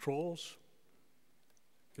reconnaissance patrols,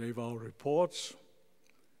 gave our reports.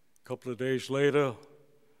 A couple of days later,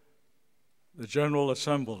 the general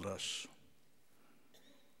assembled us,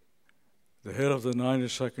 the head of the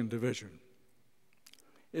 92nd Division.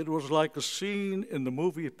 It was like a scene in the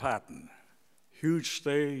movie Patton, huge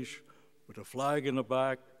stage with a flag in the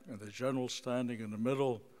back and the general standing in the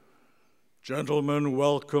middle. "Gentlemen,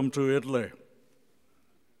 welcome to Italy.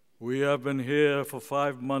 We have been here for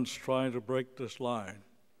 5 months trying to break this line.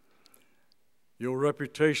 Your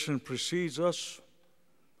reputation precedes us,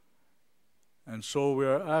 and so we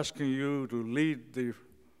are asking you to lead the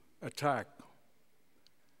attack.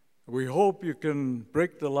 We hope you can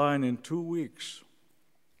break the line in 2 weeks."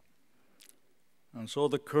 And so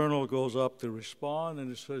the colonel goes up to respond, and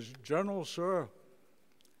he says, "General, sir,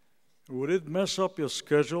 would it mess up your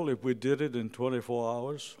schedule if we did it in 24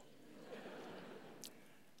 hours?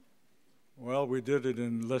 Well, we did it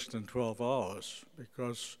in less than 12 hours,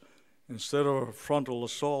 because instead of a frontal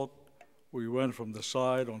assault, we went from the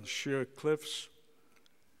side on sheer cliffs.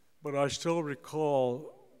 But I still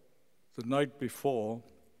recall the night before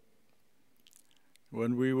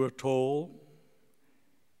when we were told,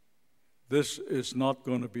 this is not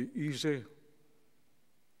going to be easy,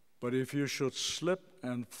 but if you should slip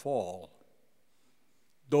and fall,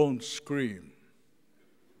 don't scream.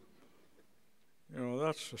 You know,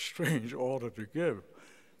 that's a strange order to give.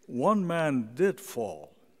 One man did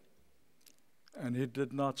fall, and he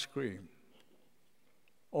did not scream.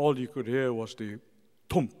 All you could hear was the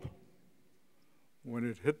thump when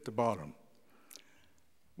it hit the bottom.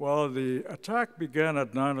 Well, the attack began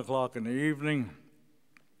at 9 o'clock in the evening.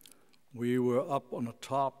 We were up on the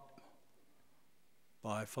top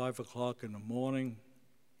by 5 o'clock in the morning,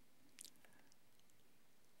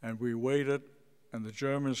 and we waited, and the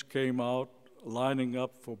Germans came out lining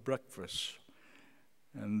up for breakfast.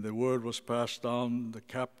 And the word was passed down, the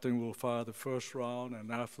captain will fire the first round,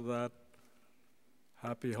 and after that,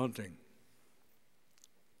 happy hunting.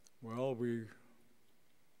 Well,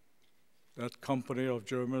 that company of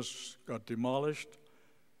Germans got demolished,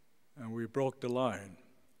 and we broke the line.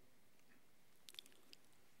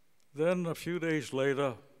 Then a few days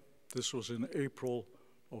later, this was in April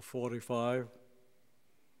of 45,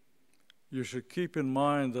 you should keep in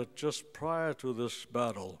mind that just prior to this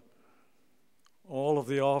battle, all of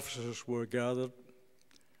the officers were gathered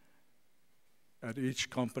at each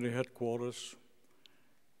company headquarters.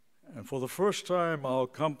 And for the first time, our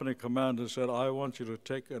company commander said, "I want you to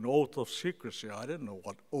take an oath of secrecy." I didn't know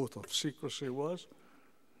what oath of secrecy was,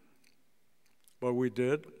 but we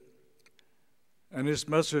did. And his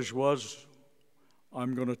message was,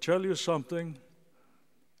 "I'm going to tell you something,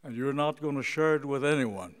 and you're not going to share it with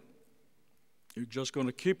anyone. You're just going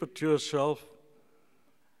to keep it to yourself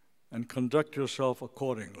and conduct yourself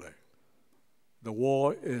accordingly. The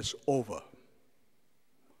war is over.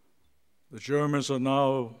 The Germans are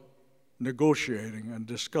now negotiating and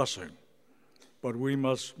discussing, but we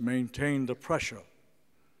must maintain the pressure.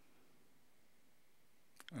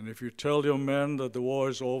 And if you tell your men that the war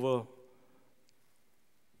is over,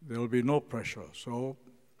 there'll be no pressure, so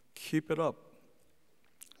keep it up."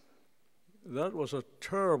 That was a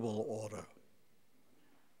terrible order,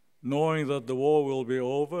 knowing that the war will be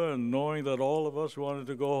over and knowing that all of us wanted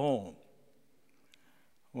to go home.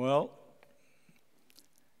 Well,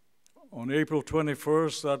 on April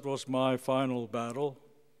 21st, that was my final battle.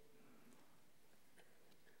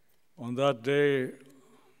 On that day,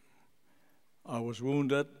 I was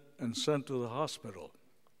wounded and sent to the hospital.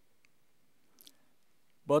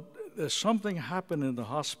 But there's something happened in the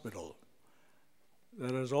hospital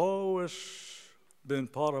that has always been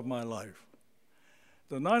part of my life.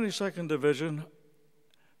 The 92nd Division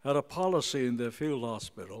had a policy in their field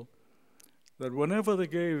hospital that whenever they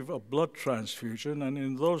gave a blood transfusion, and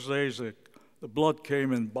in those days the blood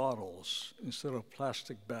came in bottles instead of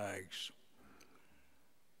plastic bags.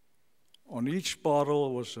 On each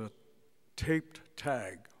bottle was a taped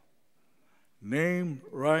tag: name,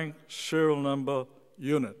 rank, serial number,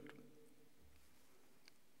 unit.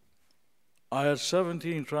 I had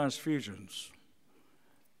 17 transfusions.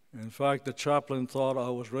 In fact, the chaplain thought I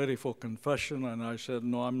was ready for confession, and I said,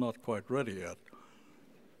 no, I'm not quite ready yet.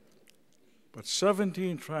 But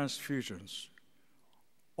 17 transfusions,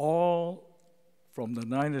 all from the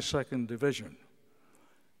 92nd Division.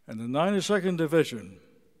 And the 92nd Division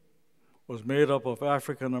was made up of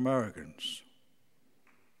African Americans.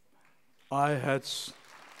 I had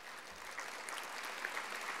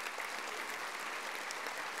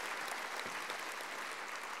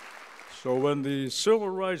So when the civil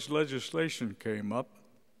rights legislation came up,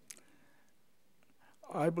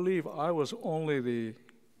 I believe I was only the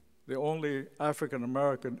only African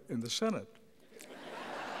American in the Senate.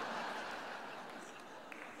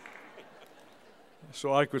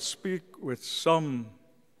 So I could speak with some,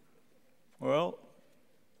 well,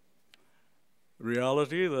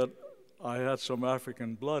 reality that I had some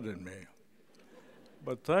African blood in me.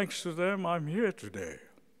 But thanks to them, I'm here today.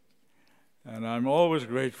 And I'm always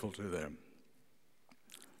grateful to them.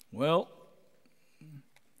 Well,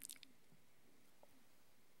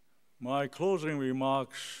 my closing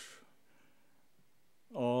remarks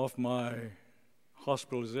of my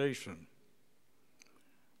hospitalization.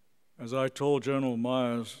 As I told General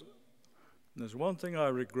Myers, there's one thing I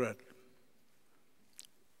regret.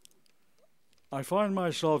 I find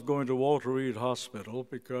myself going to Walter Reed Hospital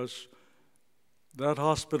because that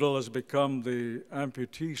hospital has become the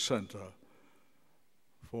amputee center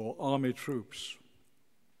for Army troops.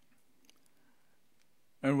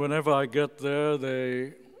 And whenever I get there,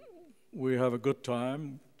 we have a good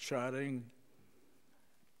time chatting.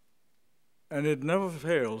 And it never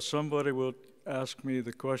fails. Somebody would ask me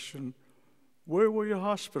the question, where were you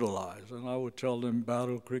hospitalized? And I would tell them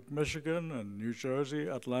Battle Creek, Michigan, and New Jersey,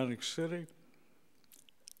 Atlantic City.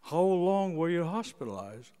 How long were you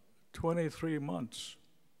hospitalized? 23 months.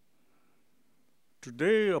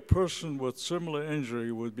 Today, a person with similar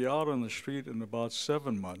injury would be out on the street in about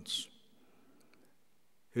 7 months.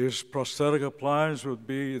 His prosthetic appliance would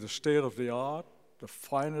be the state of the art, the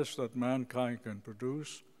finest that mankind can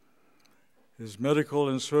produce. His medical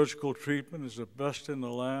and surgical treatment is the best in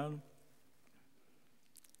the land.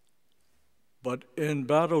 But in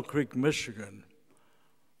Battle Creek, Michigan,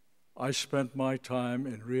 I spent my time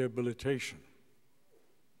in rehabilitation.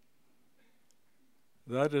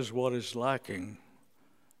 That is what is lacking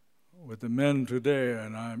with the men today,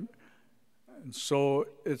 and so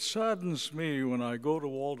it saddens me when I go to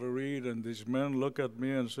Walter Reed and these men look at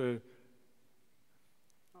me and say,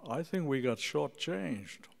 I think we got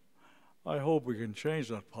shortchanged. I hope we can change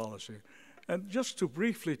that policy. And just to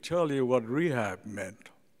briefly tell you what rehab meant,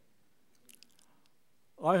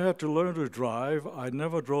 I had to learn to drive. I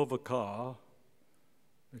never drove a car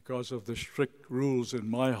because of the strict rules in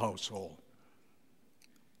my household.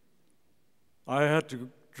 I had to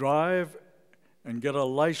drive and get a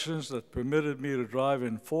license that permitted me to drive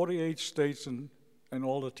in 48 states and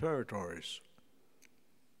all the territories.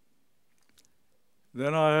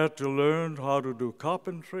 Then I had to learn how to do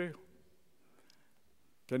carpentry.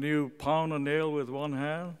 Can you pound a nail with one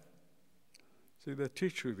hand? See, they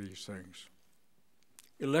teach you these things.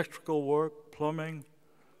 Electrical work, plumbing,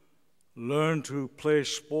 learn to play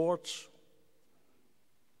sports.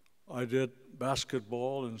 I did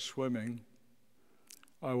basketball and swimming.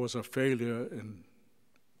 I was a failure in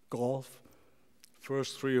golf.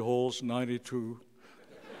 First 3 holes, 92.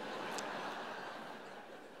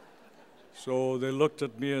 So they looked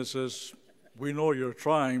at me and says, we know you're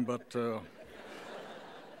trying, but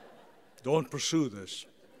don't pursue this.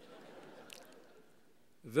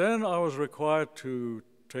 Then I was required to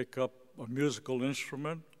take up a musical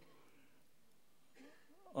instrument.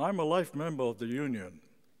 I'm a life member of the union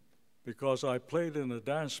because I played in a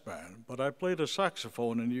dance band, but I played a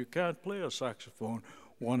saxophone, and you can't play a saxophone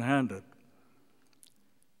one-handed.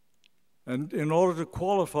 And in order to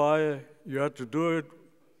qualify, you had to do it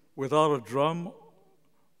without a drum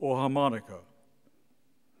or harmonica.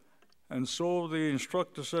 And so the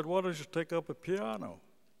instructor said, why don't you take up a piano?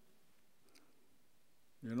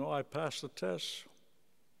 You know, I passed the test.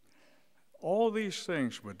 All these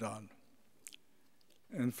things were done.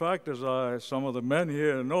 In fact, as some of the men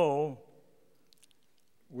here know,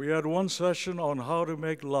 we had one session on how to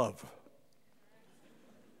make love.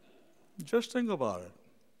 Just think about it.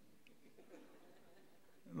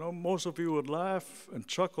 You know, most of you would laugh and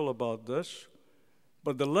chuckle about this,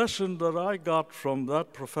 but the lesson that I got from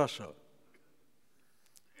that professor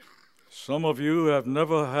Some of you have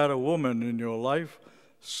never had a woman in your life,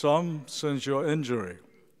 some since your injury.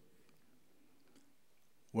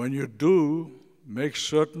 When you do, make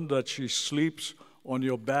certain that she sleeps on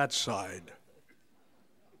your bad side.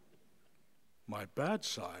 My bad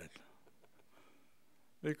side?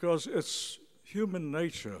 Because it's human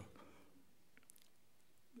nature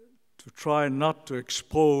to try not to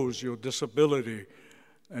expose your disability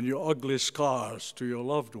and your ugly scars to your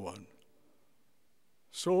loved one.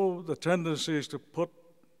 So the tendency is to put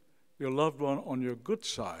your loved one on your good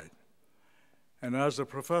side. And as the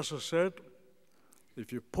professor said,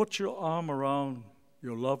 if you put your arm around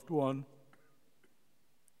your loved one,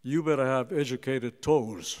 you better have educated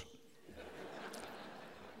toes.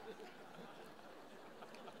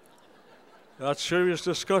 That's serious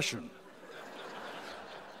discussion.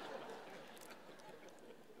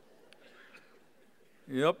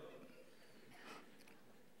 Yep.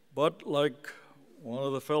 But like one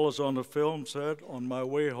of the fellows on the film said, on my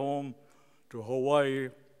way home to Hawaii,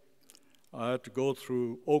 I had to go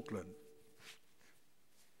through Oakland.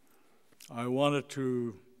 I wanted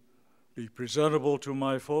to be presentable to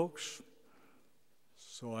my folks,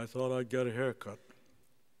 so I thought I'd get a haircut.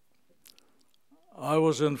 I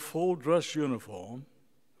was in full dress uniform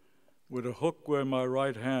with a hook where my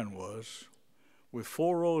right hand was, with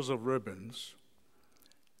 4 rows of ribbons.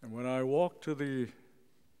 And when I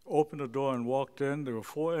opened the door and walked in, there were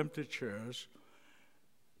 4 empty chairs.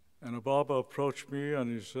 And a barber approached me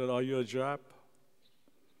and he said, "Are you a Jap?"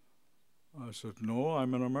 I said, "No,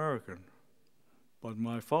 I'm an American. But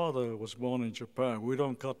my father was born in Japan. We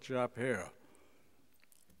don't cut Jap hair."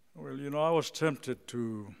 Well, you know, I was tempted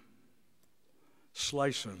to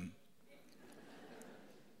slice him.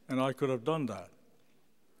 And I could have done that.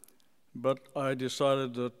 But I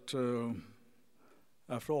decided that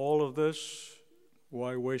after all of this,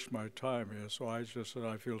 why waste my time here? So I just said,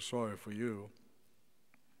 "I feel sorry for you."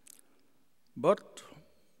 But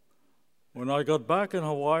when I got back in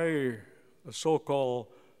Hawaii, a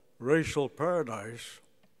so-called racial paradise,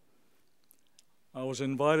 I was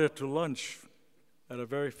invited to lunch at a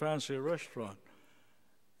very fancy restaurant.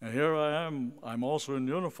 And here I am. I'm also in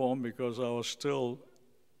uniform because I was still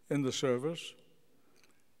in the service.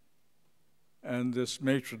 And this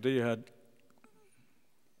maitre d' had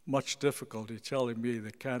much difficulty telling me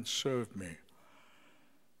they can't serve me.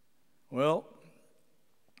 Well,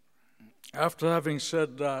 after having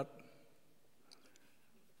said that,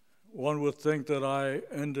 one would think that I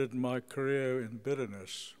ended my career in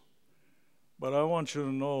bitterness. But I want you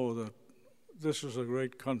to know that this is a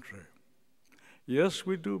great country. Yes,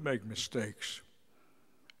 we do make mistakes.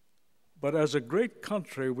 But as a great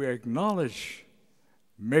country, we acknowledge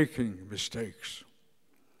making mistakes.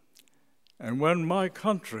 And when my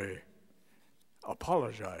country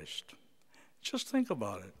apologized, just think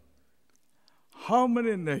about it. How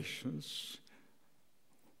many nations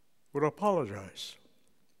would apologize?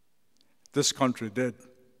 This country did.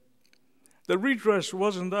 The redress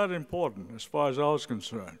wasn't that important as far as I was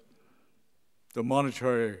concerned, the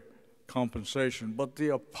monetary compensation, but the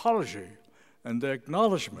apology and the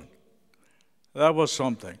acknowledgement, that was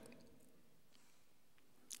something.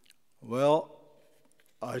 Well,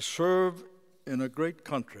 I serve in a great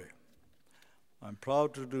country. I'm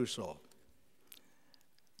proud to do so.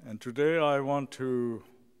 And today I want to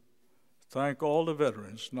thank all the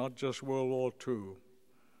veterans, not just World War II,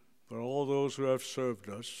 but all those who have served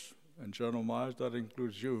us, and General Myers, that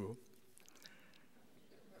includes you,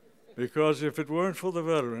 because if it weren't for the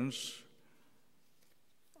veterans,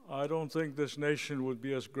 I don't think this nation would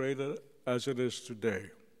be as great as it is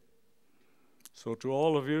today. So to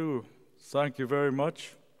all of you, thank you very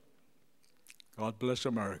much. God bless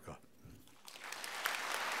America.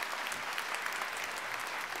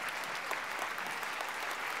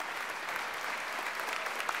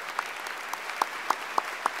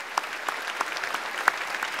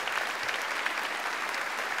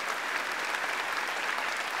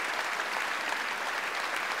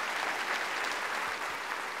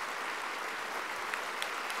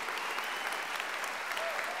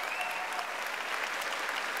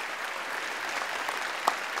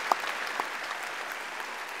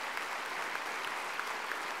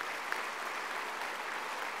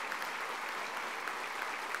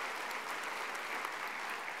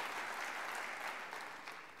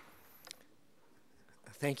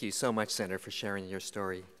 Thank you so much, Senator, for sharing your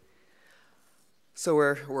story. So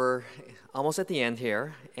we're almost at the end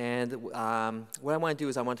here, and what I want to do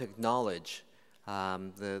is I want to acknowledge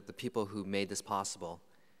the people who made this possible.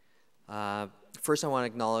 First, I want to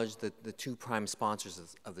acknowledge the 2 prime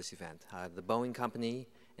sponsors of this event, the Boeing Company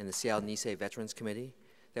and the Seattle Nisei Veterans Committee.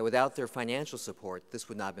 that without their financial support, this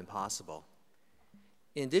would not have been possible.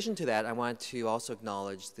 In addition to that, I want to also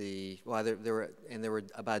acknowledge there were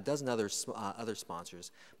about a dozen other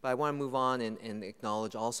sponsors, but I want to move on and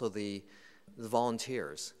acknowledge also the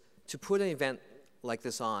volunteers. To put an event like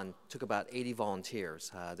this on took about 80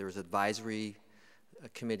 volunteers. There was an advisory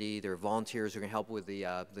committee, there were volunteers who were going to help with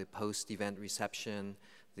the post-event reception,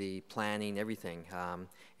 the planning, everything,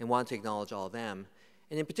 and wanted to acknowledge all of them.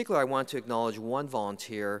 And in particular, I want to acknowledge one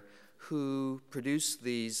volunteer who produced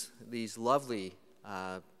these lovely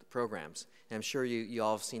programs. And I'm sure you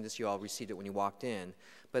all have seen this, you all received it when you walked in.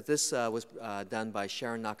 But this was done by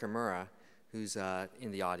Sharon Nakamura, who's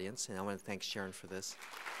in the audience, and I want to thank Sharon for this.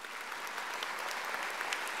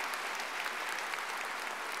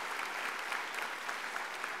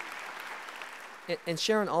 And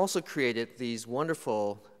Sharon also created these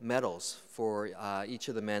wonderful medals for each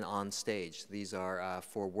of the men on stage. These are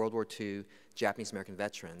for World War II Japanese-American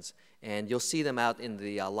veterans. And you'll see them out in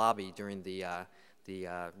the lobby during the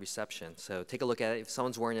reception. So take a look at it. If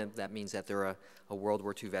someone's wearing it, that means that they're a World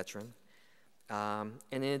War II veteran. And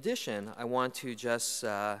in addition, I want to just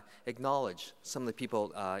acknowledge some of the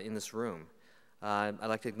people in this room. I'd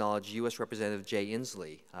like to acknowledge U.S. Representative Jay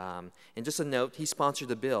Inslee. And just a note, he sponsored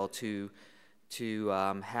the bill to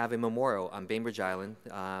have a memorial on Bainbridge Island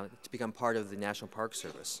to become part of the National Park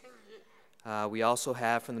Service. We also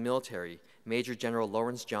have from the military, Major General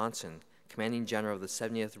Lawrence Johnson, Commanding General of the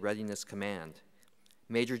 70th Readiness Command,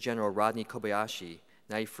 Major General Rodney Kobayashi,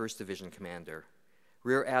 91st Division Commander,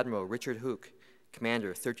 Rear Admiral Richard Hook,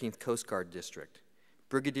 Commander, 13th Coast Guard District,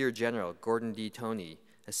 Brigadier General Gordon D. Toney,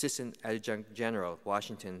 Assistant Adjutant General,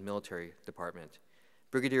 Washington Military Department,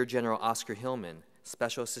 Brigadier General Oscar Hillman,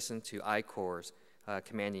 Special Assistant to I Corps'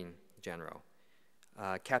 Commanding General,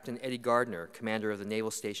 Captain Eddie Gardner, Commander of the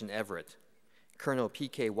Naval Station Everett, Colonel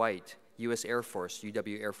P.K. White, U.S. Air Force,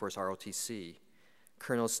 UW Air Force ROTC,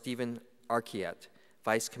 Colonel Stephen Arquiet,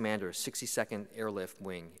 Vice Commander, 62nd Airlift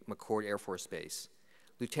Wing, McChord Air Force Base,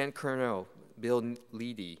 Lieutenant Colonel Bill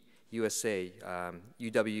Leedy, USA,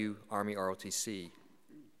 UW Army ROTC,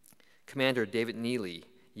 Commander David Neely,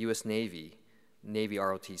 U.S. Navy, Navy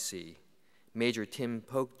ROTC, Major Tim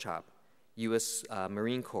Pokchop, U.S.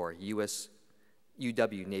 Marine Corps,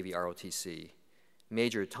 UW Navy ROTC,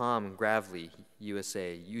 Major Tom Gravely,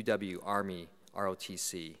 USA, UW Army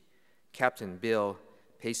ROTC, Captain Bill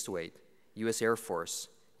Pastewaite, U.S. Air Force,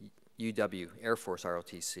 UW Air Force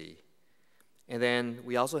ROTC. And then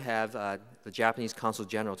we also have the Japanese Consul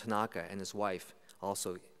General Tanaka and his wife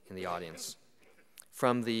also in the audience.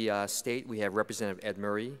 From the state, we have Representative Ed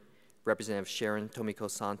Murray, Representative Sharon Tomiko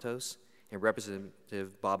Santos, and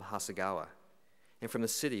Representative Bob Hasegawa. And from the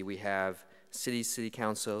city, we have City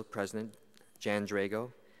Council President Jan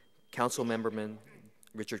Drago, Council Memberman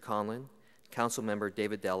Richard Conlin, Council Member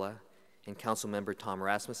David Della, and Council Member Tom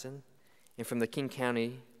Rasmussen. And from the King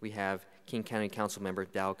County, we have King County Council Member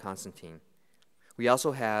Dow Constantine. We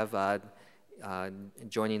also have,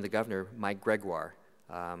 joining the governor, Mike Gregoire,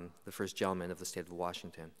 the first gentleman of the state of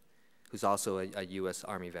Washington, who's also a U.S.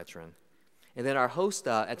 Army veteran. And then our host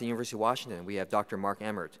at the University of Washington, we have Dr. Mark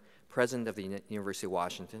Emmert, president of the University of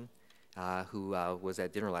Washington, who was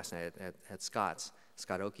at dinner last night at Scott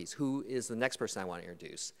Oakey's, who is the next person I want to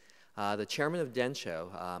introduce. The chairman of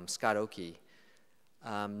DENCHO, Scott Oakey.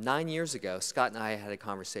 9 years ago, Scott and I had a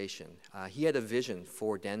conversation. He had a vision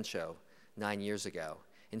for DENCHO 9 years ago,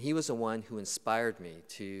 and he was the one who inspired me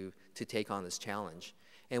to take on this challenge.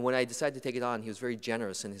 And when I decided to take it on, he was very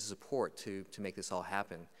generous in his support to make this all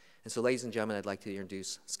happen. And so, ladies and gentlemen, I'd like to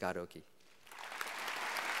introduce Scott Oakey.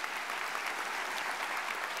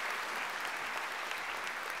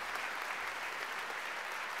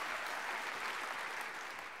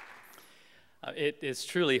 It is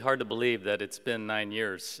truly hard to believe that it's been 9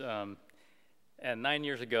 years. And 9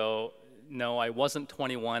 years ago, no, I wasn't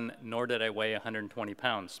 21, nor did I weigh 120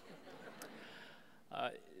 pounds.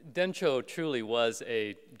 DENCHO truly was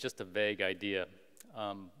just a vague idea,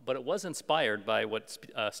 but it was inspired by what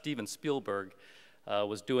Steven Spielberg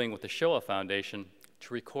was doing with the Shoah Foundation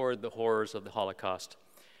to record the horrors of the Holocaust.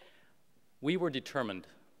 We were determined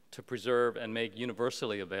to preserve and make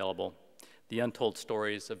universally available the untold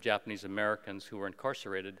stories of Japanese Americans who were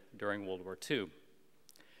incarcerated during World War II.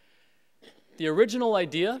 The original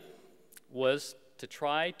idea was to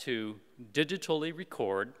try to digitally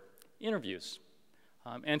record interviews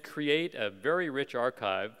and create a very rich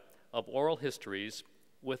archive of oral histories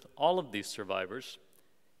with all of these survivors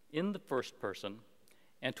in the first person,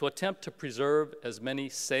 and to attempt to preserve as many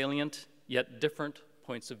salient yet different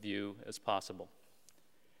points of view as possible.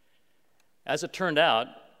 As it turned out,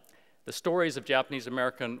 the stories of Japanese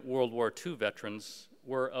American World War II veterans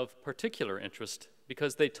were of particular interest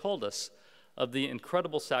because they told us of the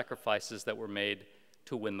incredible sacrifices that were made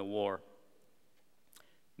to win the war.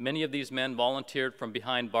 Many of these men volunteered from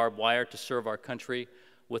behind barbed wire to serve our country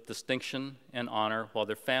with distinction and honor while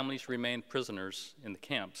their families remained prisoners in the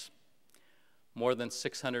camps. More than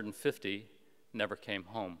 650 never came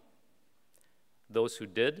home. Those who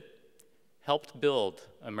did helped build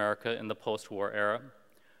America in the post-war era.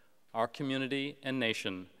 Our community and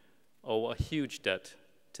nation owe a huge debt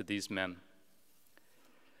to these men.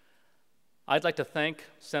 I'd like to thank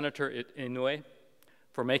Senator Inouye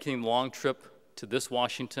for making the long trip to this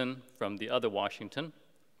Washington from the other Washington.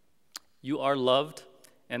 You are loved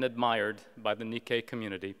and admired by the Nikkei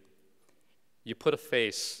community. You put a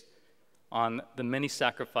face on the many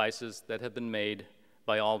sacrifices that have been made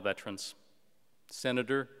by all veterans.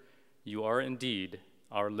 Senator, you are indeed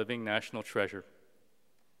our living national treasure.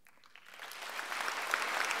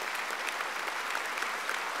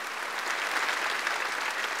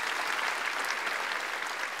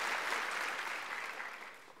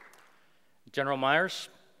 General Myers,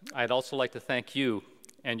 I'd also like to thank you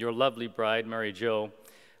and your lovely bride, Mary Jo,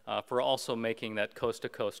 for also making that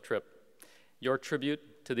coast-to-coast trip. Your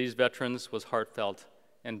tribute to these veterans was heartfelt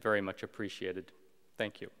and very much appreciated.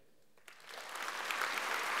 Thank you.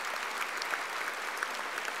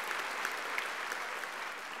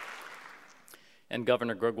 And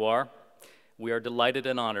Governor Gregoire, we are delighted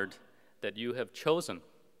and honored that you have chosen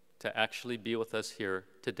to actually be with us here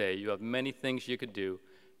today. You have many things you could do.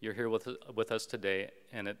 You're here with us today,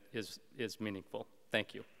 and it is meaningful.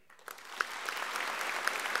 Thank you.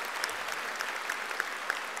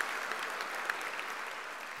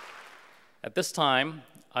 At this time,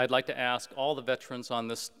 I'd like to ask all the veterans on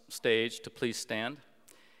this stage to please stand.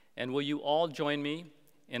 And will you all join me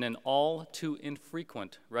in an all too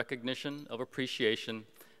infrequent recognition of appreciation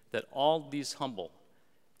that all these humble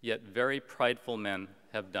yet very prideful men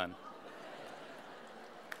have done.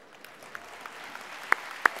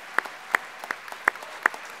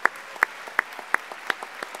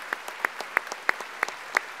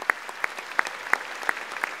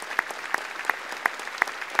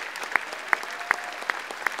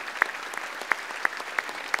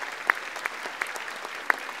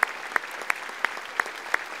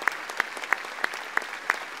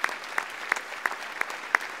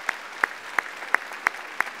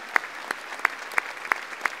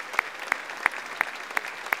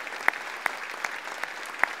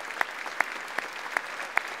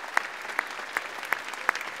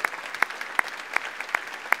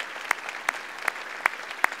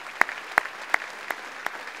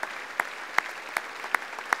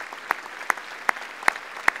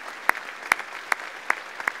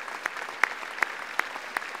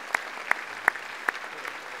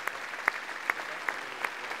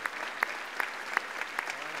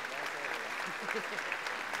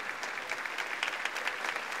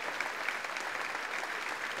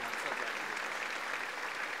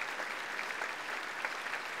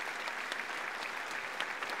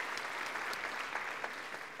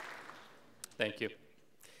 Thank you.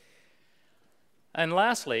 And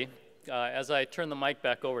lastly, as I turn the mic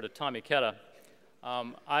back over to Tommy Ketta,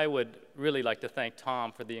 I would really like to thank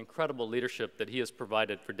Tom for the incredible leadership that he has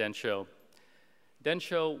provided for Densho.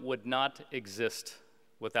 Densho would not exist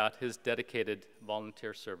without his dedicated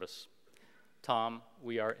volunteer service. Tom,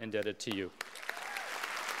 we are indebted to you.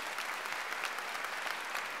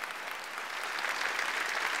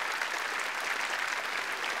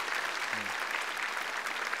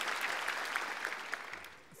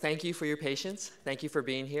 Thank you for your patience. Thank you for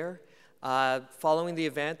being here. Following the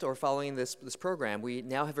event or following this program, we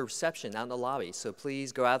now have a reception out in the lobby. So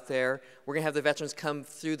please go out there. We're going to have the veterans come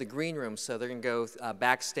through the green room. So they're going to go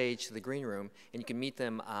backstage to the green room, and you can meet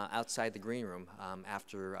them outside the green room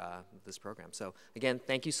after this program. So again,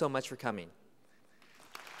 thank you so much for coming.